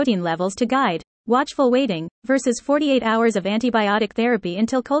C-reactive protein levels to guide watchful waiting versus 48 hours of antibiotic therapy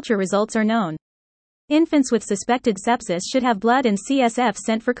until culture results are known. Infants with suspected sepsis should have blood and CSF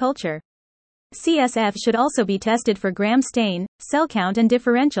sent for culture. CSF should also be tested for gram stain, cell count and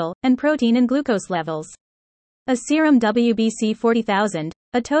differential, and protein and glucose levels. A serum WBC 40,000,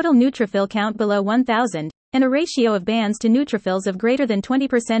 a total neutrophil count below 1,000, and a ratio of bands to neutrophils of greater than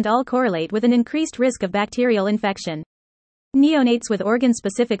 20% all correlate with an increased risk of bacterial infection. Neonates with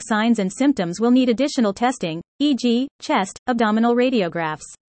organ-specific signs and symptoms will need additional testing, e.g., chest, abdominal radiographs.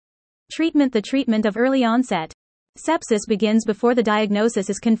 Treatment. The treatment of early onset sepsis begins before the diagnosis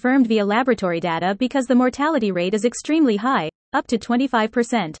is confirmed via laboratory data because the mortality rate is extremely high, up to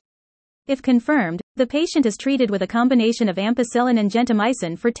 25%. If confirmed, the patient is treated with a combination of ampicillin and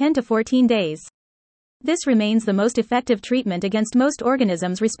gentamicin for 10 to 14 days. This remains the most effective treatment against most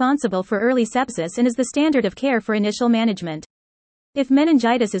organisms responsible for early sepsis and is the standard of care for initial management. If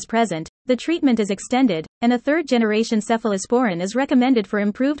meningitis is present, the treatment is extended, and a third-generation cephalosporin is recommended for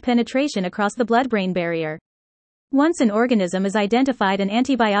improved penetration across the blood-brain barrier. Once an organism is identified and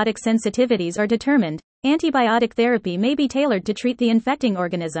antibiotic sensitivities are determined, antibiotic therapy may be tailored to treat the infecting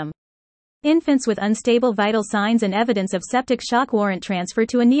organism. Infants with unstable vital signs and evidence of septic shock warrant transfer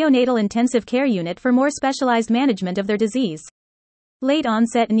to a neonatal intensive care unit for more specialized management of their disease.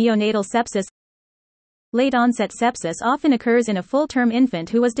 Late-onset neonatal sepsis. Late-onset sepsis often occurs in a full-term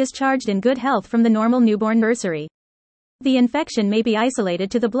infant who was discharged in good health from the normal newborn nursery. The infection may be isolated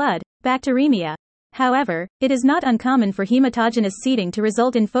to the blood, bacteremia, However, it is not uncommon for hematogenous seeding to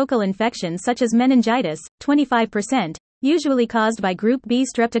result in focal infections such as meningitis, 25%, usually caused by Group B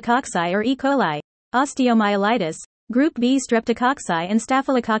streptococci or E. coli, osteomyelitis, Group B streptococci and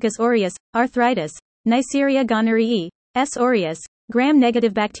Staphylococcus aureus, arthritis, Neisseria gonorrhoeae, S. aureus,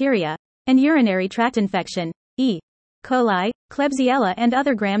 gram-negative bacteria, and urinary tract infection, E. coli, Klebsiella and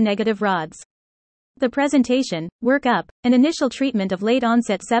other gram-negative rods. The presentation, workup, and initial treatment of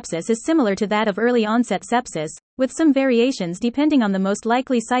late-onset sepsis is similar to that of early-onset sepsis, with some variations depending on the most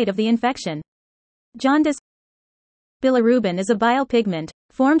likely site of the infection. Jaundice. Bilirubin is a bile pigment,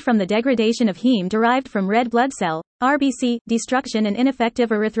 formed from the degradation of heme derived from red blood cell, RBC, destruction and ineffective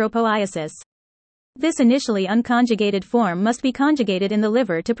erythropoiesis. This initially unconjugated form must be conjugated in the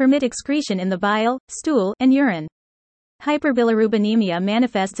liver to permit excretion in the bile, stool, and urine. Hyperbilirubinemia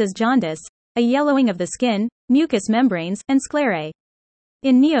manifests as jaundice, a yellowing of the skin, mucous membranes, and sclerae.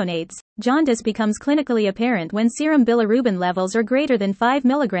 In neonates, jaundice becomes clinically apparent when serum bilirubin levels are greater than 5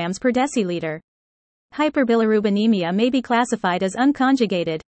 mg per deciliter. Hyperbilirubinemia may be classified as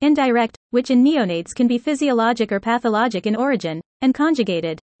unconjugated, indirect, which in neonates can be physiologic or pathologic in origin, and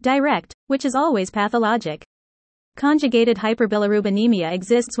conjugated, direct, which is always pathologic. Conjugated hyperbilirubinemia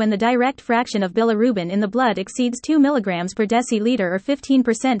exists when the direct fraction of bilirubin in the blood exceeds 2 mg per deciliter or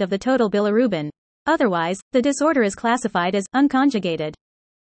 15% of the total bilirubin. Otherwise, the disorder is classified as unconjugated.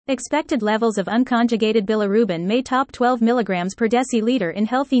 Expected levels of unconjugated bilirubin may top 12 mg per deciliter in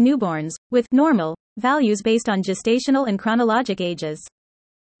healthy newborns, with normal values based on gestational and chronologic ages.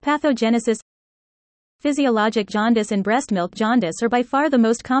 Pathogenesis. Physiologic jaundice and breast milk jaundice are by far the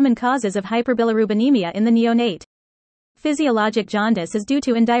most common causes of hyperbilirubinemia in the neonate. Physiologic jaundice is due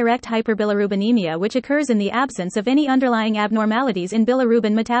to indirect hyperbilirubinemia which occurs in the absence of any underlying abnormalities in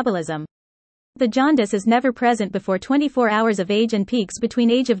bilirubin metabolism. The jaundice is never present before 24 hours of age and peaks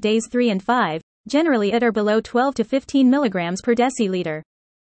between age of days 3 and 5, generally at or below 12 to 15 mg per deciliter.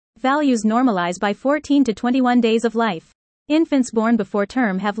 Values normalize by 14 to 21 days of life. Infants born before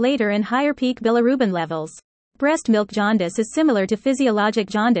term have later and higher peak bilirubin levels. Breast milk jaundice is similar to physiologic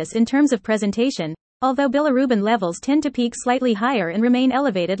jaundice in terms of presentation, although bilirubin levels tend to peak slightly higher and remain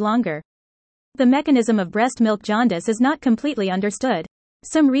elevated longer. The mechanism of breast milk jaundice is not completely understood.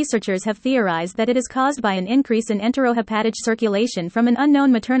 Some researchers have theorized that it is caused by an increase in enterohepatic circulation from an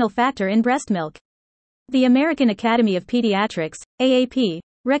unknown maternal factor in breast milk. The American Academy of Pediatrics, AAP,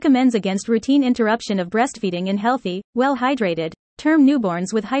 recommends against routine interruption of breastfeeding in healthy, well-hydrated, term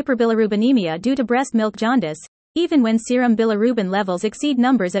newborns with hyperbilirubinemia due to breast milk jaundice, even when serum bilirubin levels exceed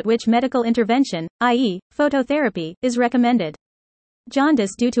numbers at which medical intervention, i.e., phototherapy, is recommended.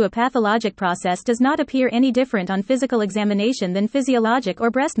 Jaundice due to a pathologic process does not appear any different on physical examination than physiologic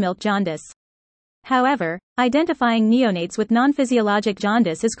or breast milk jaundice. However, identifying neonates with non-physiologic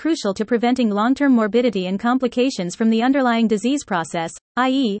jaundice is crucial to preventing long-term morbidity and complications from the underlying disease process,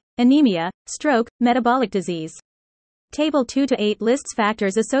 i.e., anemia, stroke, metabolic disease. Table 2-8 lists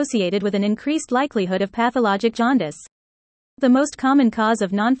factors associated with an increased likelihood of pathologic jaundice. The most common cause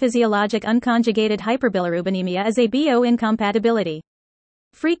of non-physiologic unconjugated hyperbilirubinemia is ABO incompatibility.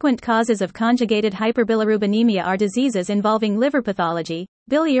 Frequent causes of conjugated hyperbilirubinemia are diseases involving liver pathology,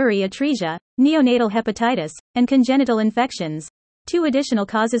 biliary atresia, neonatal hepatitis, and congenital infections. Two additional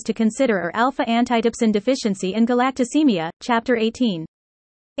causes to consider are alpha-antitrypsin deficiency and galactosemia, Chapter 18.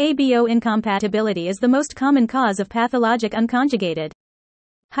 ABO incompatibility is the most common cause of pathologic unconjugated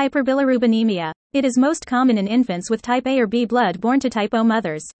hyperbilirubinemia. It is most common in infants with type A or B blood born to type O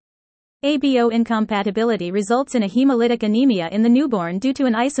mothers. ABO incompatibility results in a hemolytic anemia in the newborn due to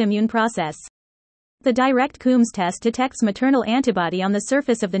an isoimmune process. The direct Coombs test detects maternal antibody on the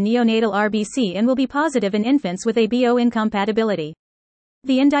surface of the neonatal RBC and will be positive in infants with ABO incompatibility.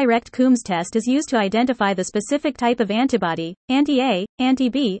 The indirect Coombs test is used to identify the specific type of antibody, anti-A,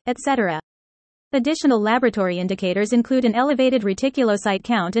 anti-B, etc. Additional laboratory indicators include an elevated reticulocyte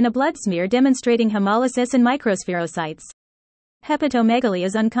count and a blood smear demonstrating hemolysis and microspherocytes. Hepatomegaly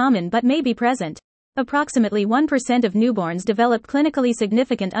is uncommon but may be present. Approximately 1% of newborns develop clinically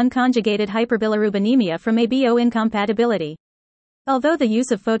significant unconjugated hyperbilirubinemia from ABO incompatibility. Although the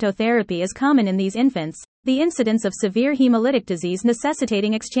use of phototherapy is common in these infants, the incidence of severe hemolytic disease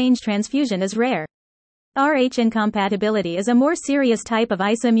necessitating exchange transfusion is rare. Rh incompatibility is a more serious type of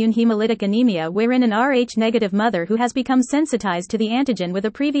isoimmune hemolytic anemia wherein an Rh-negative mother who has become sensitized to the antigen with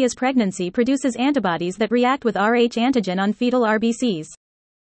a previous pregnancy produces antibodies that react with Rh antigen on fetal RBCs.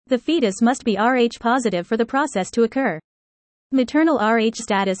 The fetus must be Rh positive for the process to occur. Maternal Rh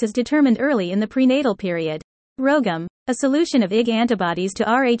status is determined early in the prenatal period. ROGAM, a solution of Ig antibodies to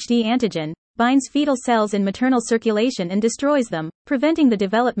Rhd antigen, binds fetal cells in maternal circulation and destroys them, preventing the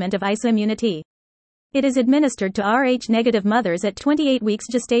development of isoimmunity. It is administered to Rh-negative mothers at 28 weeks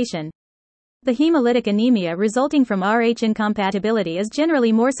gestation. The hemolytic anemia resulting from Rh incompatibility is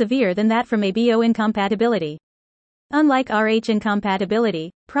generally more severe than that from ABO incompatibility. Unlike Rh incompatibility,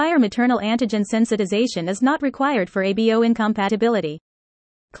 prior maternal antigen sensitization is not required for ABO incompatibility.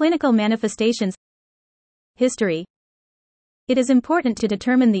 Clinical manifestations. History. It is important to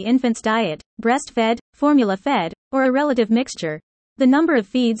determine the infant's diet, breastfed, formula-fed, or a relative mixture, the number of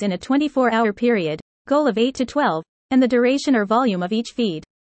feeds in a 24-hour period, goal of 8 to 12, and the duration or volume of each feed.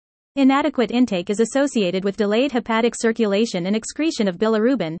 Inadequate intake is associated with delayed hepatic circulation and excretion of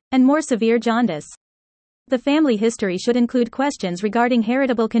bilirubin, and more severe jaundice. The family history should include questions regarding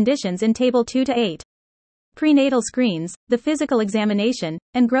heritable conditions in Table 2 to 8. Prenatal screens, the physical examination,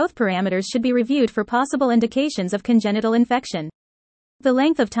 and growth parameters should be reviewed for possible indications of congenital infection. The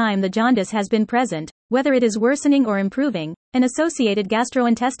length of time the jaundice has been present, whether it is worsening or improving, and associated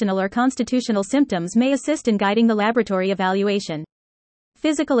gastrointestinal or constitutional symptoms may assist in guiding the laboratory evaluation.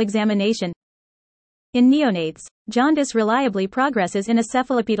 Physical examination. In neonates, jaundice reliably progresses in a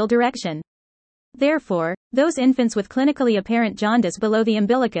cephalopedal direction. Therefore, those infants with clinically apparent jaundice below the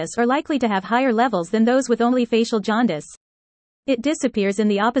umbilicus are likely to have higher levels than those with only facial jaundice. It disappears in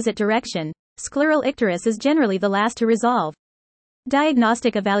the opposite direction. Scleral icterus is generally the last to resolve.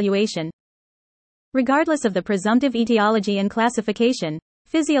 Diagnostic evaluation. Regardless of the presumptive etiology and classification,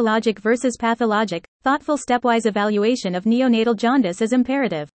 physiologic versus pathologic, thoughtful stepwise evaluation of neonatal jaundice is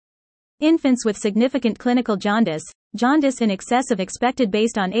imperative. Infants with significant clinical jaundice, jaundice in excess of expected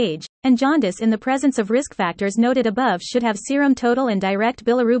based on age, and jaundice in the presence of risk factors noted above should have serum total and direct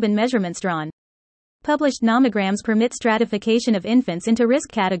bilirubin measurements drawn. Published nomograms permit stratification of infants into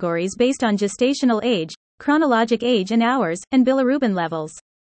risk categories based on gestational age, chronologic age in hours, and bilirubin levels.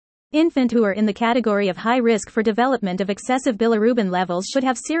 Infants who are in the category of high risk for development of excessive bilirubin levels should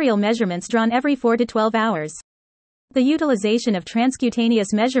have serial measurements drawn every 4 to 12 hours. The utilization of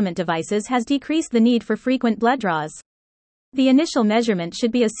transcutaneous measurement devices has decreased the need for frequent blood draws. The initial measurement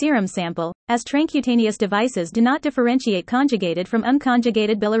should be a serum sample, as transcutaneous devices do not differentiate conjugated from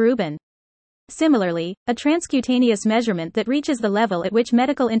unconjugated bilirubin. Similarly, a transcutaneous measurement that reaches the level at which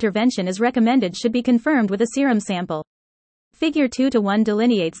medical intervention is recommended should be confirmed with a serum sample. Figure 2:1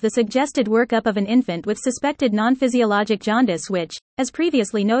 delineates the suggested workup of an infant with suspected non-physiologic jaundice which, as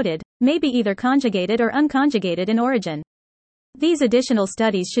previously noted, may be either conjugated or unconjugated in origin. These additional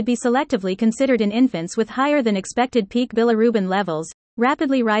studies should be selectively considered in infants with higher than expected peak bilirubin levels,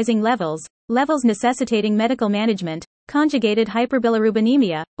 rapidly rising levels, levels necessitating medical management, conjugated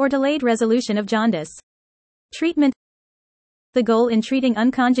hyperbilirubinemia, or delayed resolution of jaundice. Treatment. The goal in treating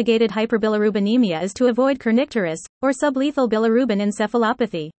unconjugated hyperbilirubinemia is to avoid kernicterus, or sublethal bilirubin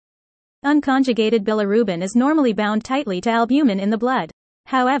encephalopathy. Unconjugated bilirubin is normally bound tightly to albumin in the blood.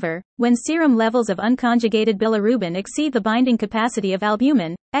 However, when serum levels of unconjugated bilirubin exceed the binding capacity of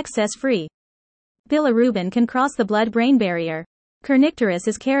albumin, excess-free bilirubin can cross the blood-brain barrier. Kernicterus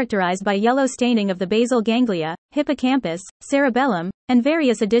is characterized by yellow staining of the basal ganglia, hippocampus, cerebellum, and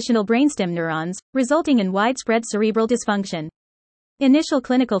various additional brainstem neurons, resulting in widespread cerebral dysfunction. Initial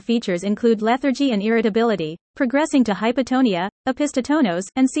clinical features include lethargy and irritability, progressing to hypotonia, epistotonos,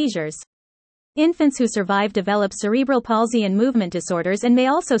 and seizures. Infants who survive develop cerebral palsy and movement disorders and may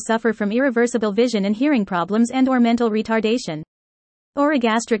also suffer from irreversible vision and hearing problems and/or mental retardation.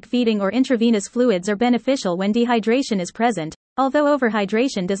 Orogastric feeding or intravenous fluids are beneficial when dehydration is present, although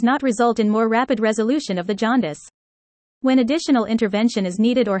overhydration does not result in more rapid resolution of the jaundice. When additional intervention is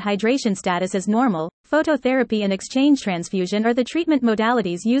needed or hydration status is normal, phototherapy and exchange transfusion are the treatment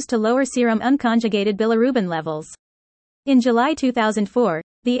modalities used to lower serum unconjugated bilirubin levels. In July 2004,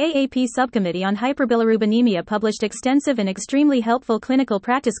 the AAP Subcommittee on Hyperbilirubinemia published extensive and extremely helpful clinical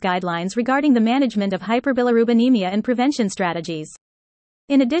practice guidelines regarding the management of hyperbilirubinemia and prevention strategies.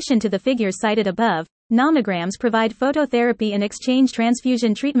 In addition to the figures cited above, nomograms provide phototherapy and exchange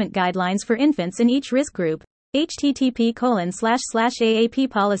transfusion treatment guidelines for infants in each risk group.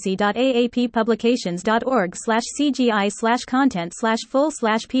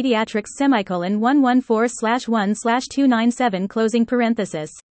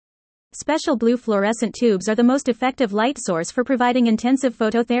 Special blue fluorescent tubes are the most effective light source for providing intensive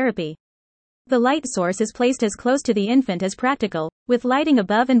phototherapy. The light source is placed as close to the infant as practical, with lighting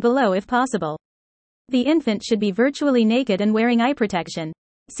above and below if possible. The infant should be virtually naked and wearing eye protection.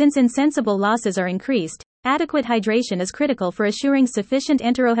 Since insensible losses are increased, adequate hydration is critical for assuring sufficient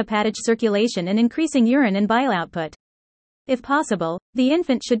enterohepatic circulation and increasing urine and bile output. If possible, the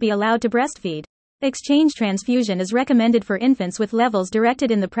infant should be allowed to breastfeed. Exchange transfusion is recommended for infants with levels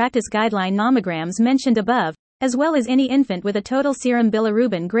directed in the practice guideline nomograms mentioned above, as well as any infant with a total serum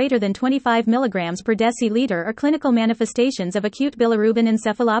bilirubin greater than 25 mg per deciliter or clinical manifestations of acute bilirubin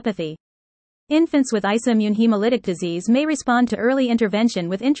encephalopathy. Infants with isoimmune hemolytic disease may respond to early intervention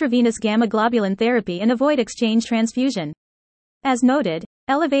with intravenous gamma globulin therapy and avoid exchange transfusion. As noted,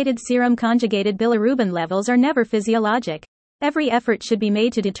 elevated serum conjugated bilirubin levels are never physiologic. Every effort should be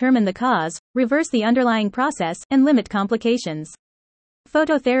made to determine the cause, reverse the underlying process, and limit complications.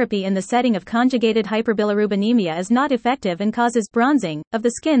 Phototherapy in the setting of conjugated hyperbilirubinemia is not effective and causes bronzing of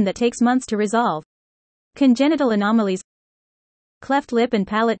the skin that takes months to resolve. Congenital anomalies, cleft lip and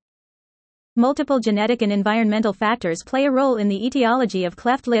palate. Multiple genetic and environmental factors play a role in the etiology of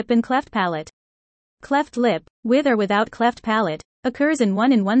cleft lip and cleft palate. Cleft lip, with or without cleft palate, occurs in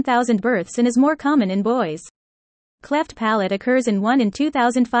 1 in 1,000 births and is more common in boys. Cleft palate occurs in 1 in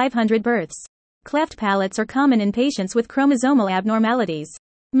 2,500 births. Cleft palates are common in patients with chromosomal abnormalities.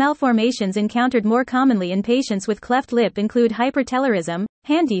 Malformations encountered more commonly in patients with cleft lip include hypertelorism,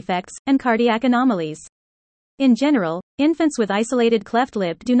 hand defects, and cardiac anomalies. In general, infants with isolated cleft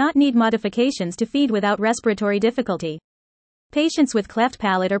lip do not need modifications to feed without respiratory difficulty. Patients with cleft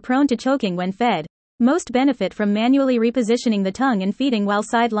palate are prone to choking when fed. Most benefit from manually repositioning the tongue and feeding while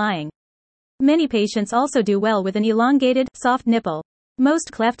side-lying. Many patients also do well with an elongated, soft nipple.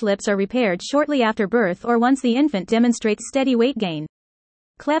 Most cleft lips are repaired shortly after birth or once the infant demonstrates steady weight gain.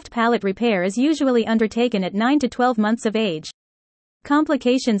 Cleft palate repair is usually undertaken at 9 to 12 months of age.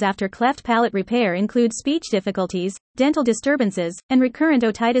 Complications after cleft palate repair include speech difficulties, dental disturbances, and recurrent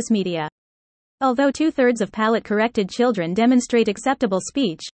otitis media. Although 2/3 of palate-corrected children demonstrate acceptable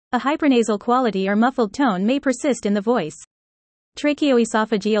speech, a hypernasal quality or muffled tone may persist in the voice.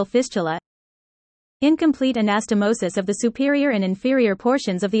 Tracheoesophageal fistula. Incomplete anastomosis of the superior and inferior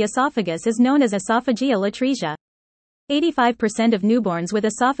portions of the esophagus is known as esophageal atresia. 85% of newborns with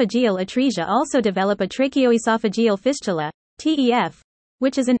esophageal atresia also develop a tracheoesophageal fistula, TEF,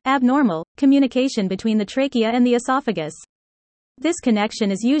 which is an abnormal communication between the trachea and the esophagus. This connection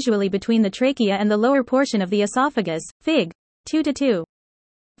is usually between the trachea and the lower portion of the esophagus, Fig. 2-2.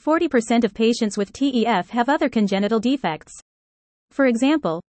 40% of patients with TEF have other congenital defects. For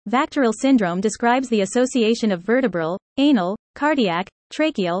example, Vacteral syndrome describes the association of vertebral, anal, cardiac,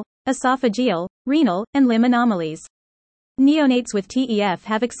 tracheal, esophageal, renal, and limb anomalies. Neonates with TEF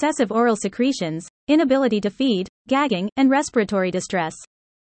have excessive oral secretions, inability to feed, gagging, and respiratory distress.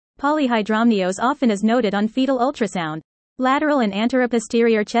 Polyhydramnios often is noted on fetal ultrasound. Lateral and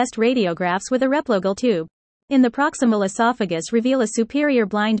anteroposterior chest radiographs with a replogal tube in the proximal esophagus reveal a superior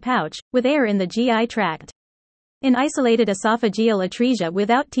blind pouch, with air in the GI tract. In isolated esophageal atresia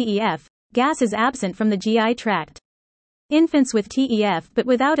without TEF, gas is absent from the GI tract. Infants with TEF but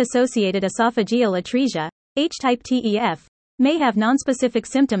without associated esophageal atresia, H-type TEF, may have nonspecific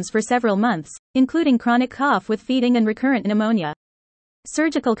symptoms for several months, including chronic cough with feeding and recurrent pneumonia.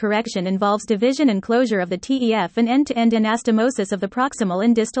 Surgical correction involves division and closure of the TEF and end-to-end anastomosis of the proximal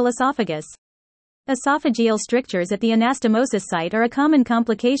and distal esophagus. Esophageal strictures at the anastomosis site are a common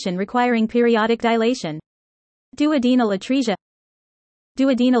complication requiring periodic dilation. Duodenal atresia.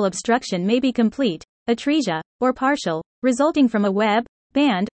 Duodenal obstruction may be complete, atresia, or partial, resulting from a web,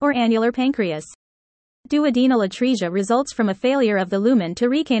 band, or annular pancreas. Duodenal atresia results from a failure of the lumen to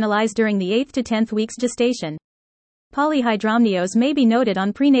recanalize during the 8th to 10th weeks gestation. Polyhydramnios may be noted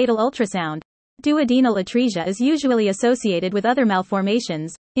on prenatal ultrasound. Duodenal atresia is usually associated with other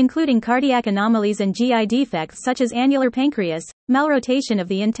malformations, including cardiac anomalies and GI defects such as annular pancreas, malrotation of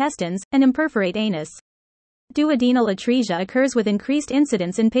the intestines, and imperforate anus. Duodenal atresia occurs with increased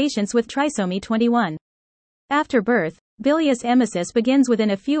incidence in patients with trisomy 21. After birth, bilious emesis begins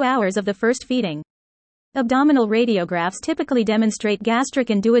within a few hours of the first feeding. Abdominal radiographs typically demonstrate gastric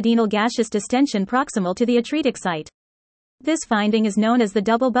and duodenal gaseous distension proximal to the atretic site. This finding is known as the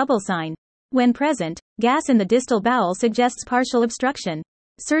double bubble sign. When present, gas in the distal bowel suggests partial obstruction.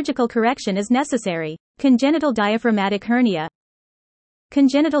 Surgical correction is necessary. Congenital diaphragmatic hernia.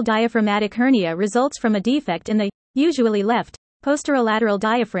 Congenital diaphragmatic hernia results from a defect in the, usually left, posterolateral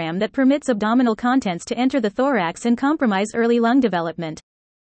diaphragm that permits abdominal contents to enter the thorax and compromise early lung development.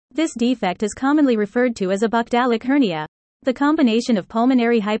 This defect is commonly referred to as a bucdalic hernia. The combination of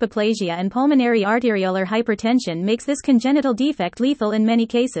pulmonary hypoplasia and pulmonary arteriolar hypertension makes this congenital defect lethal in many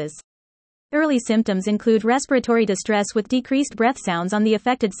cases. Early symptoms include respiratory distress with decreased breath sounds on the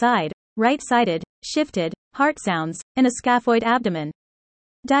affected side, right-sided, shifted, heart sounds, and a scaphoid abdomen.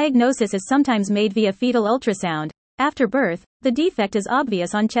 Diagnosis is sometimes made via fetal ultrasound. After birth, the defect is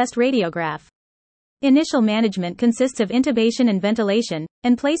obvious on chest radiograph. Initial management consists of intubation and ventilation,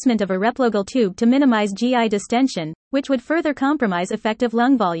 and placement of a replogal tube to minimize GI distension, which would further compromise effective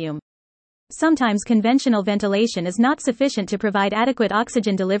lung volume. Sometimes conventional ventilation is not sufficient to provide adequate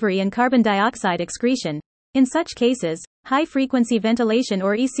oxygen delivery and carbon dioxide excretion. In such cases, high-frequency ventilation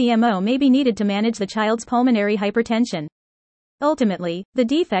or ECMO may be needed to manage the child's pulmonary hypertension. Ultimately, the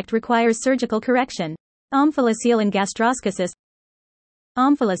defect requires surgical correction. Omphalocele and gastroschisis.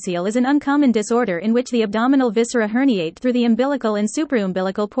 Omphalocele is an uncommon disorder in which the abdominal viscera herniate through the umbilical and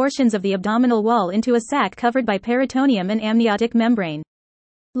supraumbilical portions of the abdominal wall into a sac covered by peritoneum and amniotic membrane.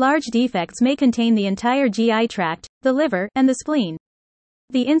 Large defects may contain the entire GI tract, the liver, and the spleen.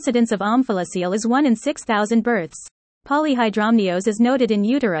 The incidence of omphalocele is 1 in 6,000 births. Polyhydramnios is noted in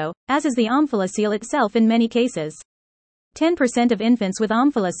utero, as is the omphalocele itself in many cases. 10% of infants with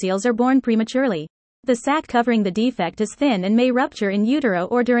omphalocele are born prematurely. The sac covering the defect is thin and may rupture in utero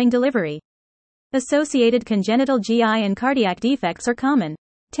or during delivery. Associated congenital GI and cardiac defects are common.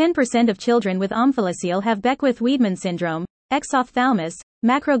 10% of children with omphalocele have Beckwith-Wiedemann syndrome, exophthalmos,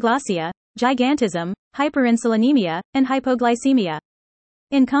 macroglossia, gigantism, hyperinsulinemia, and hypoglycemia.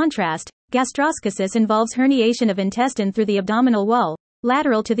 In contrast, gastroschisis involves herniation of intestine through the abdominal wall,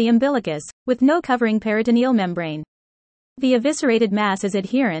 lateral to the umbilicus, with no covering peritoneal membrane. The eviscerated mass is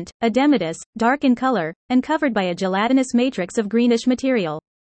adherent, edematous, dark in color, and covered by a gelatinous matrix of greenish material.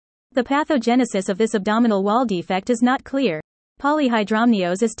 The pathogenesis of this abdominal wall defect is not clear.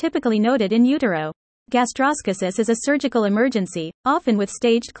 Polyhydramnios is typically noted in utero. Gastroschisis is a surgical emergency, often with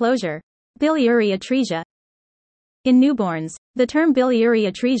staged closure. Biliary atresia. In newborns, the term biliary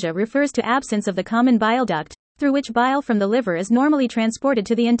atresia refers to absence of the common bile duct, through which bile from the liver is normally transported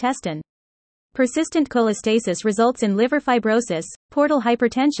to the intestine. Persistent cholestasis results in liver fibrosis, portal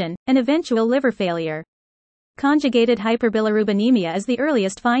hypertension, and eventual liver failure. Conjugated hyperbilirubinemia is the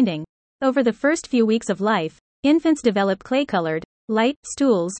earliest finding. Over the first few weeks of life, infants develop clay-colored, light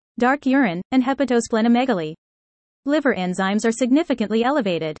stools, dark urine, and hepatosplenomegaly. Liver enzymes are significantly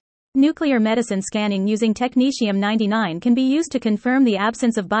elevated. Nuclear medicine scanning using technetium-99 can be used to confirm the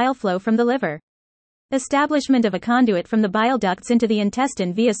absence of bile flow from the liver. Establishment of a conduit from the bile ducts into the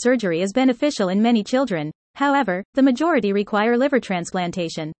intestine via surgery is beneficial in many children. However, the majority require liver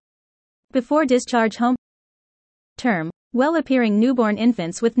transplantation. Before discharge home term, well-appearing newborn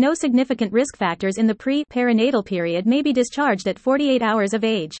infants with no significant risk factors in the pre-perinatal period may be discharged at 48 hours of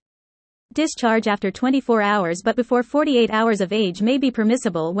age. Discharge after 24 hours but before 48 hours of age may be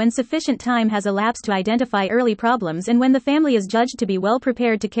permissible when sufficient time has elapsed to identify early problems and when the family is judged to be well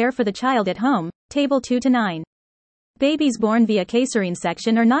prepared to care for the child at home. Table 2-9. Babies born via caesarean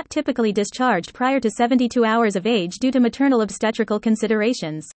section are not typically discharged prior to 72 hours of age due to maternal obstetrical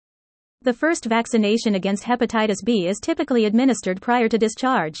considerations. The first vaccination against hepatitis B is typically administered prior to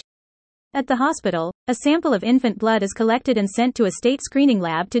discharge. At the hospital, a sample of infant blood is collected and sent to a state screening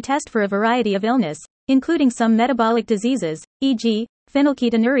lab to test for a variety of illness, including some metabolic diseases, e.g.,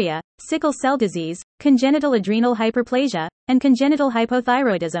 phenylketonuria, sickle cell disease, congenital adrenal hyperplasia, and congenital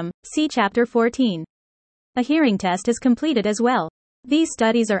hypothyroidism. See Chapter 14. A hearing test is completed as well. These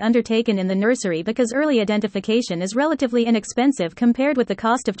studies are undertaken in the nursery because early identification is relatively inexpensive compared with the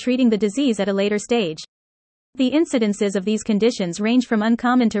cost of treating the disease at a later stage. The incidences of these conditions range from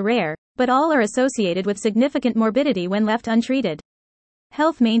uncommon to rare, but all are associated with significant morbidity when left untreated.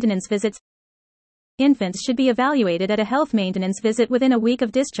 Health maintenance visits. Infants should be evaluated at a health maintenance visit within a week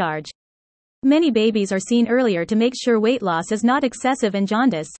of discharge. Many babies are seen earlier to make sure weight loss is not excessive and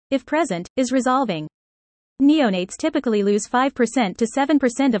jaundice, if present, is resolving. Neonates typically lose 5% to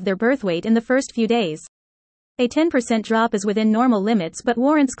 7% of their birth weight in the first few days. A 10% drop is within normal limits but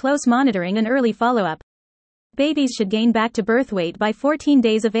warrants close monitoring and early follow-up. Babies should gain back to birth weight by 14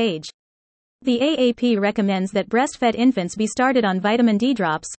 days of age. The AAP recommends that breastfed infants be started on vitamin D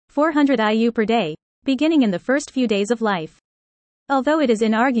drops, 400 IU per day, beginning in the first few days of life. Although it is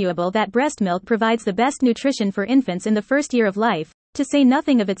inarguable that breast milk provides the best nutrition for infants in the first year of life, to say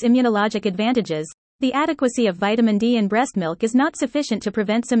nothing of its immunologic advantages, the adequacy of vitamin D in breast milk is not sufficient to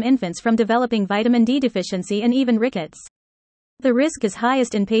prevent some infants from developing vitamin D deficiency and even rickets. The risk is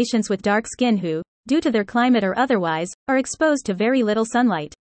highest in patients with dark skin who, due to their climate or otherwise, are exposed to very little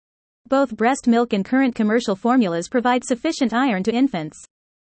sunlight. Both breast milk and current commercial formulas provide sufficient iron to infants.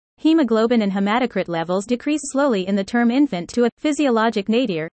 Hemoglobin and hematocrit levels decrease slowly in the term infant to a physiologic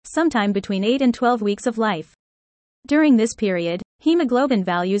nadir, sometime between 8 and 12 weeks of life. During this period, hemoglobin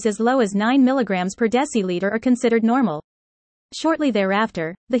values as low as 9 mg per deciliter are considered normal. Shortly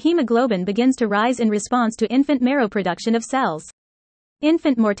thereafter, the hemoglobin begins to rise in response to infant marrow production of cells.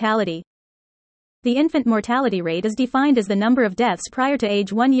 Infant mortality. The infant mortality rate is defined as the number of deaths prior to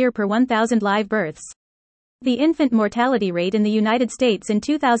age 1 year per 1,000 live births. The infant mortality rate in the United States in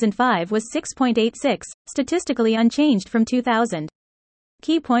 2005 was 6.86, statistically unchanged from 2000.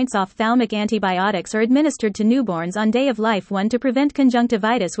 Key points: ophthalmic antibiotics are administered to newborns on day of life 1 to prevent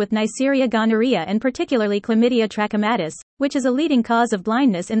conjunctivitis with Neisseria gonorrhea and particularly Chlamydia trachomatis, which is a leading cause of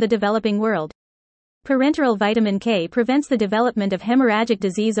blindness in the developing world. Parenteral vitamin K prevents the development of hemorrhagic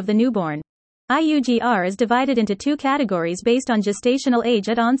disease of the newborn. IUGR is divided into 2 categories based on gestational age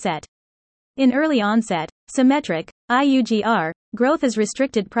at onset. In early onset, symmetric, IUGR, growth is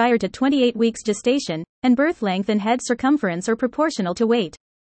restricted prior to 28 weeks gestation, and birth length and head circumference are proportional to weight.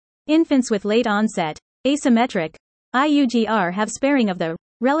 Infants with late onset, asymmetric, IUGR have sparing of the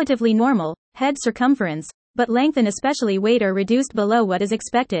relatively normal head circumference, but length and especially weight are reduced below what is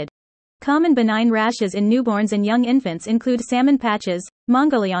expected. Common benign rashes in newborns and young infants include salmon patches,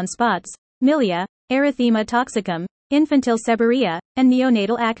 Mongolian spots, milia, erythema toxicum, infantile seborrhea, and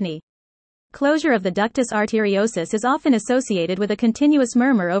neonatal acne. Closure of the ductus arteriosus is often associated with a continuous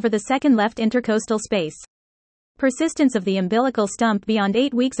murmur over the second left intercostal space. Persistence of the umbilical stump beyond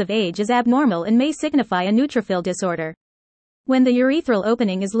 8 weeks of age is abnormal and may signify a neutrophil disorder. When the urethral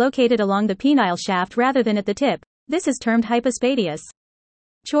opening is located along the penile shaft rather than at the tip, this is termed hypospadias.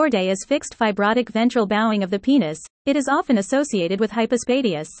 Chordate is fixed fibrotic ventral bowing of the penis. It is often associated with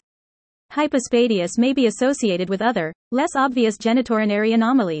hypospadias. Hypospadias may be associated with other, less obvious genitourinary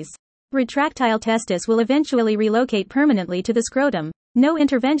anomalies. Retractile testis will eventually relocate permanently to the scrotum. No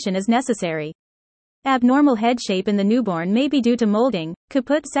intervention is necessary. Abnormal head shape in the newborn may be due to molding,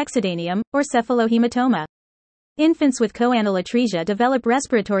 caput succedaneum, or cephalohematoma. Infants with choanal atresia develop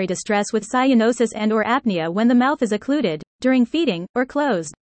respiratory distress with cyanosis and/or apnea when the mouth is occluded, during feeding, or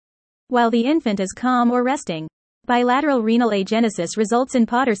closed, while the infant is calm or resting. Bilateral renal agenesis results in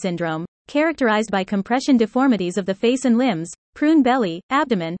Potter syndrome, characterized by compression deformities of the face and limbs, prune belly,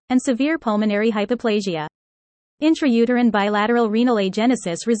 abdomen, and severe pulmonary hypoplasia. Intrauterine bilateral renal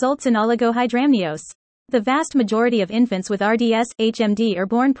agenesis results in oligohydramnios. The vast majority of infants with RDS, HMD are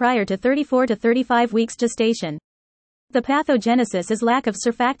born prior to 34 to 35 weeks gestation. The pathogenesis is lack of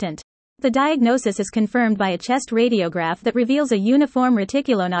surfactant. The diagnosis is confirmed by a chest radiograph that reveals a uniform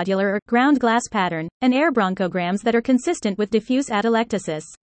reticulonodular or ground glass pattern, and air bronchograms that are consistent with diffuse atelectasis.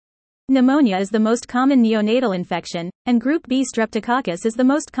 Pneumonia is the most common neonatal infection, and group B streptococcus is the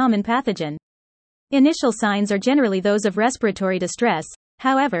most common pathogen. Initial signs are generally those of respiratory distress.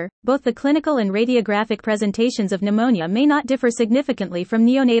 However, both the clinical and radiographic presentations of pneumonia may not differ significantly from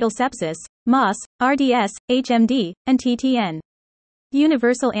neonatal sepsis, MOS, RDS, HMD, and TTN.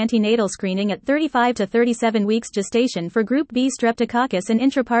 Universal antenatal screening at 35 to 37 weeks gestation for Group B streptococcus and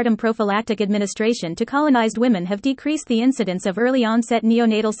intrapartum prophylactic administration to colonized women have decreased the incidence of early-onset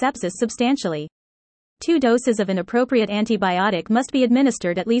neonatal sepsis substantially. 2 doses of an appropriate antibiotic must be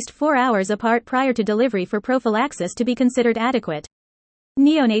administered at least 4 hours apart prior to delivery for prophylaxis to be considered adequate.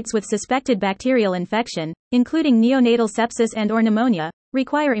 Neonates with suspected bacterial infection, including neonatal sepsis and/or pneumonia,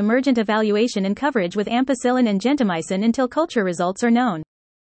 require emergent evaluation and coverage with ampicillin and gentamicin until culture results are known.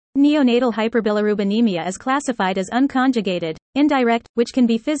 Neonatal hyperbilirubinemia is classified as unconjugated, indirect, which can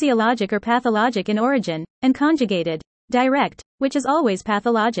be physiologic or pathologic in origin, and conjugated, direct, which is always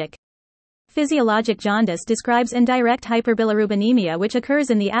pathologic. Physiologic jaundice describes indirect hyperbilirubinemia which occurs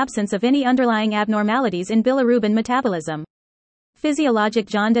in the absence of any underlying abnormalities in bilirubin metabolism. Physiologic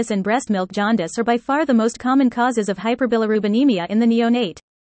jaundice and breast milk jaundice are by far the most common causes of hyperbilirubinemia in the neonate.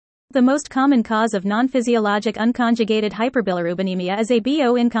 The most common cause of non-physiologic unconjugated hyperbilirubinemia is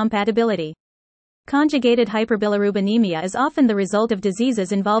ABO incompatibility. Conjugated hyperbilirubinemia is often the result of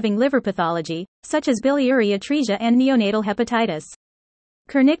diseases involving liver pathology, such as biliary atresia and neonatal hepatitis.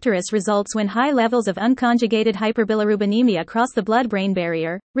 Kernicterus results when high levels of unconjugated hyperbilirubinemia cross the blood-brain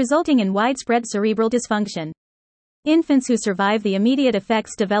barrier, resulting in widespread cerebral dysfunction. Infants who survive the immediate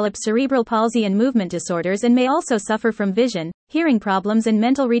effects develop cerebral palsy and movement disorders and may also suffer from vision, hearing problems and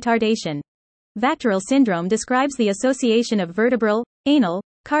mental retardation. Vacteral syndrome describes the association of vertebral, anal,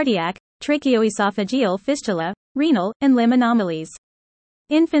 cardiac, tracheoesophageal fistula, renal, and limb anomalies.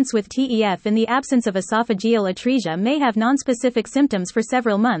 Infants with TEF in the absence of esophageal atresia may have nonspecific symptoms for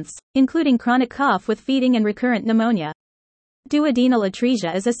several months, including chronic cough with feeding and recurrent pneumonia. Duodenal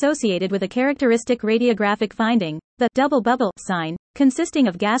atresia is associated with a characteristic radiographic finding, the double bubble sign, consisting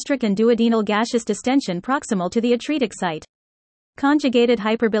of gastric and duodenal gaseous distension proximal to the atretic site. Conjugated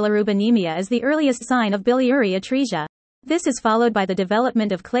hyperbilirubinemia is the earliest sign of biliary atresia. This is followed by the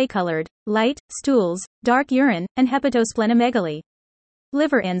development of clay-colored, light, stools, dark urine, and hepatosplenomegaly.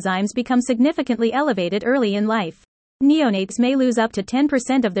 Liver enzymes become significantly elevated early in life. Neonates may lose up to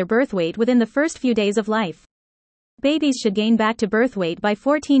 10% of their birth weight within the first few days of life. Babies should gain back to birth weight by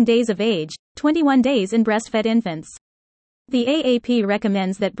 14 days of age, 21 days in breastfed infants. The AAP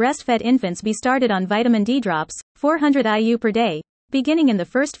recommends that breastfed infants be started on vitamin D drops, 400 IU per day, beginning in the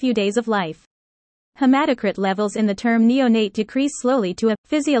first few days of life. Hematocrit levels in the term neonate decrease slowly to a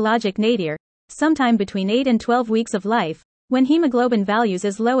physiologic nadir, sometime between 8 and 12 weeks of life, when hemoglobin values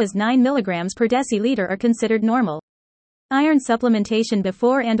as low as 9 mg per deciliter are considered normal. Iron supplementation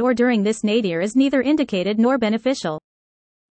before and or during this nadir is neither indicated nor beneficial.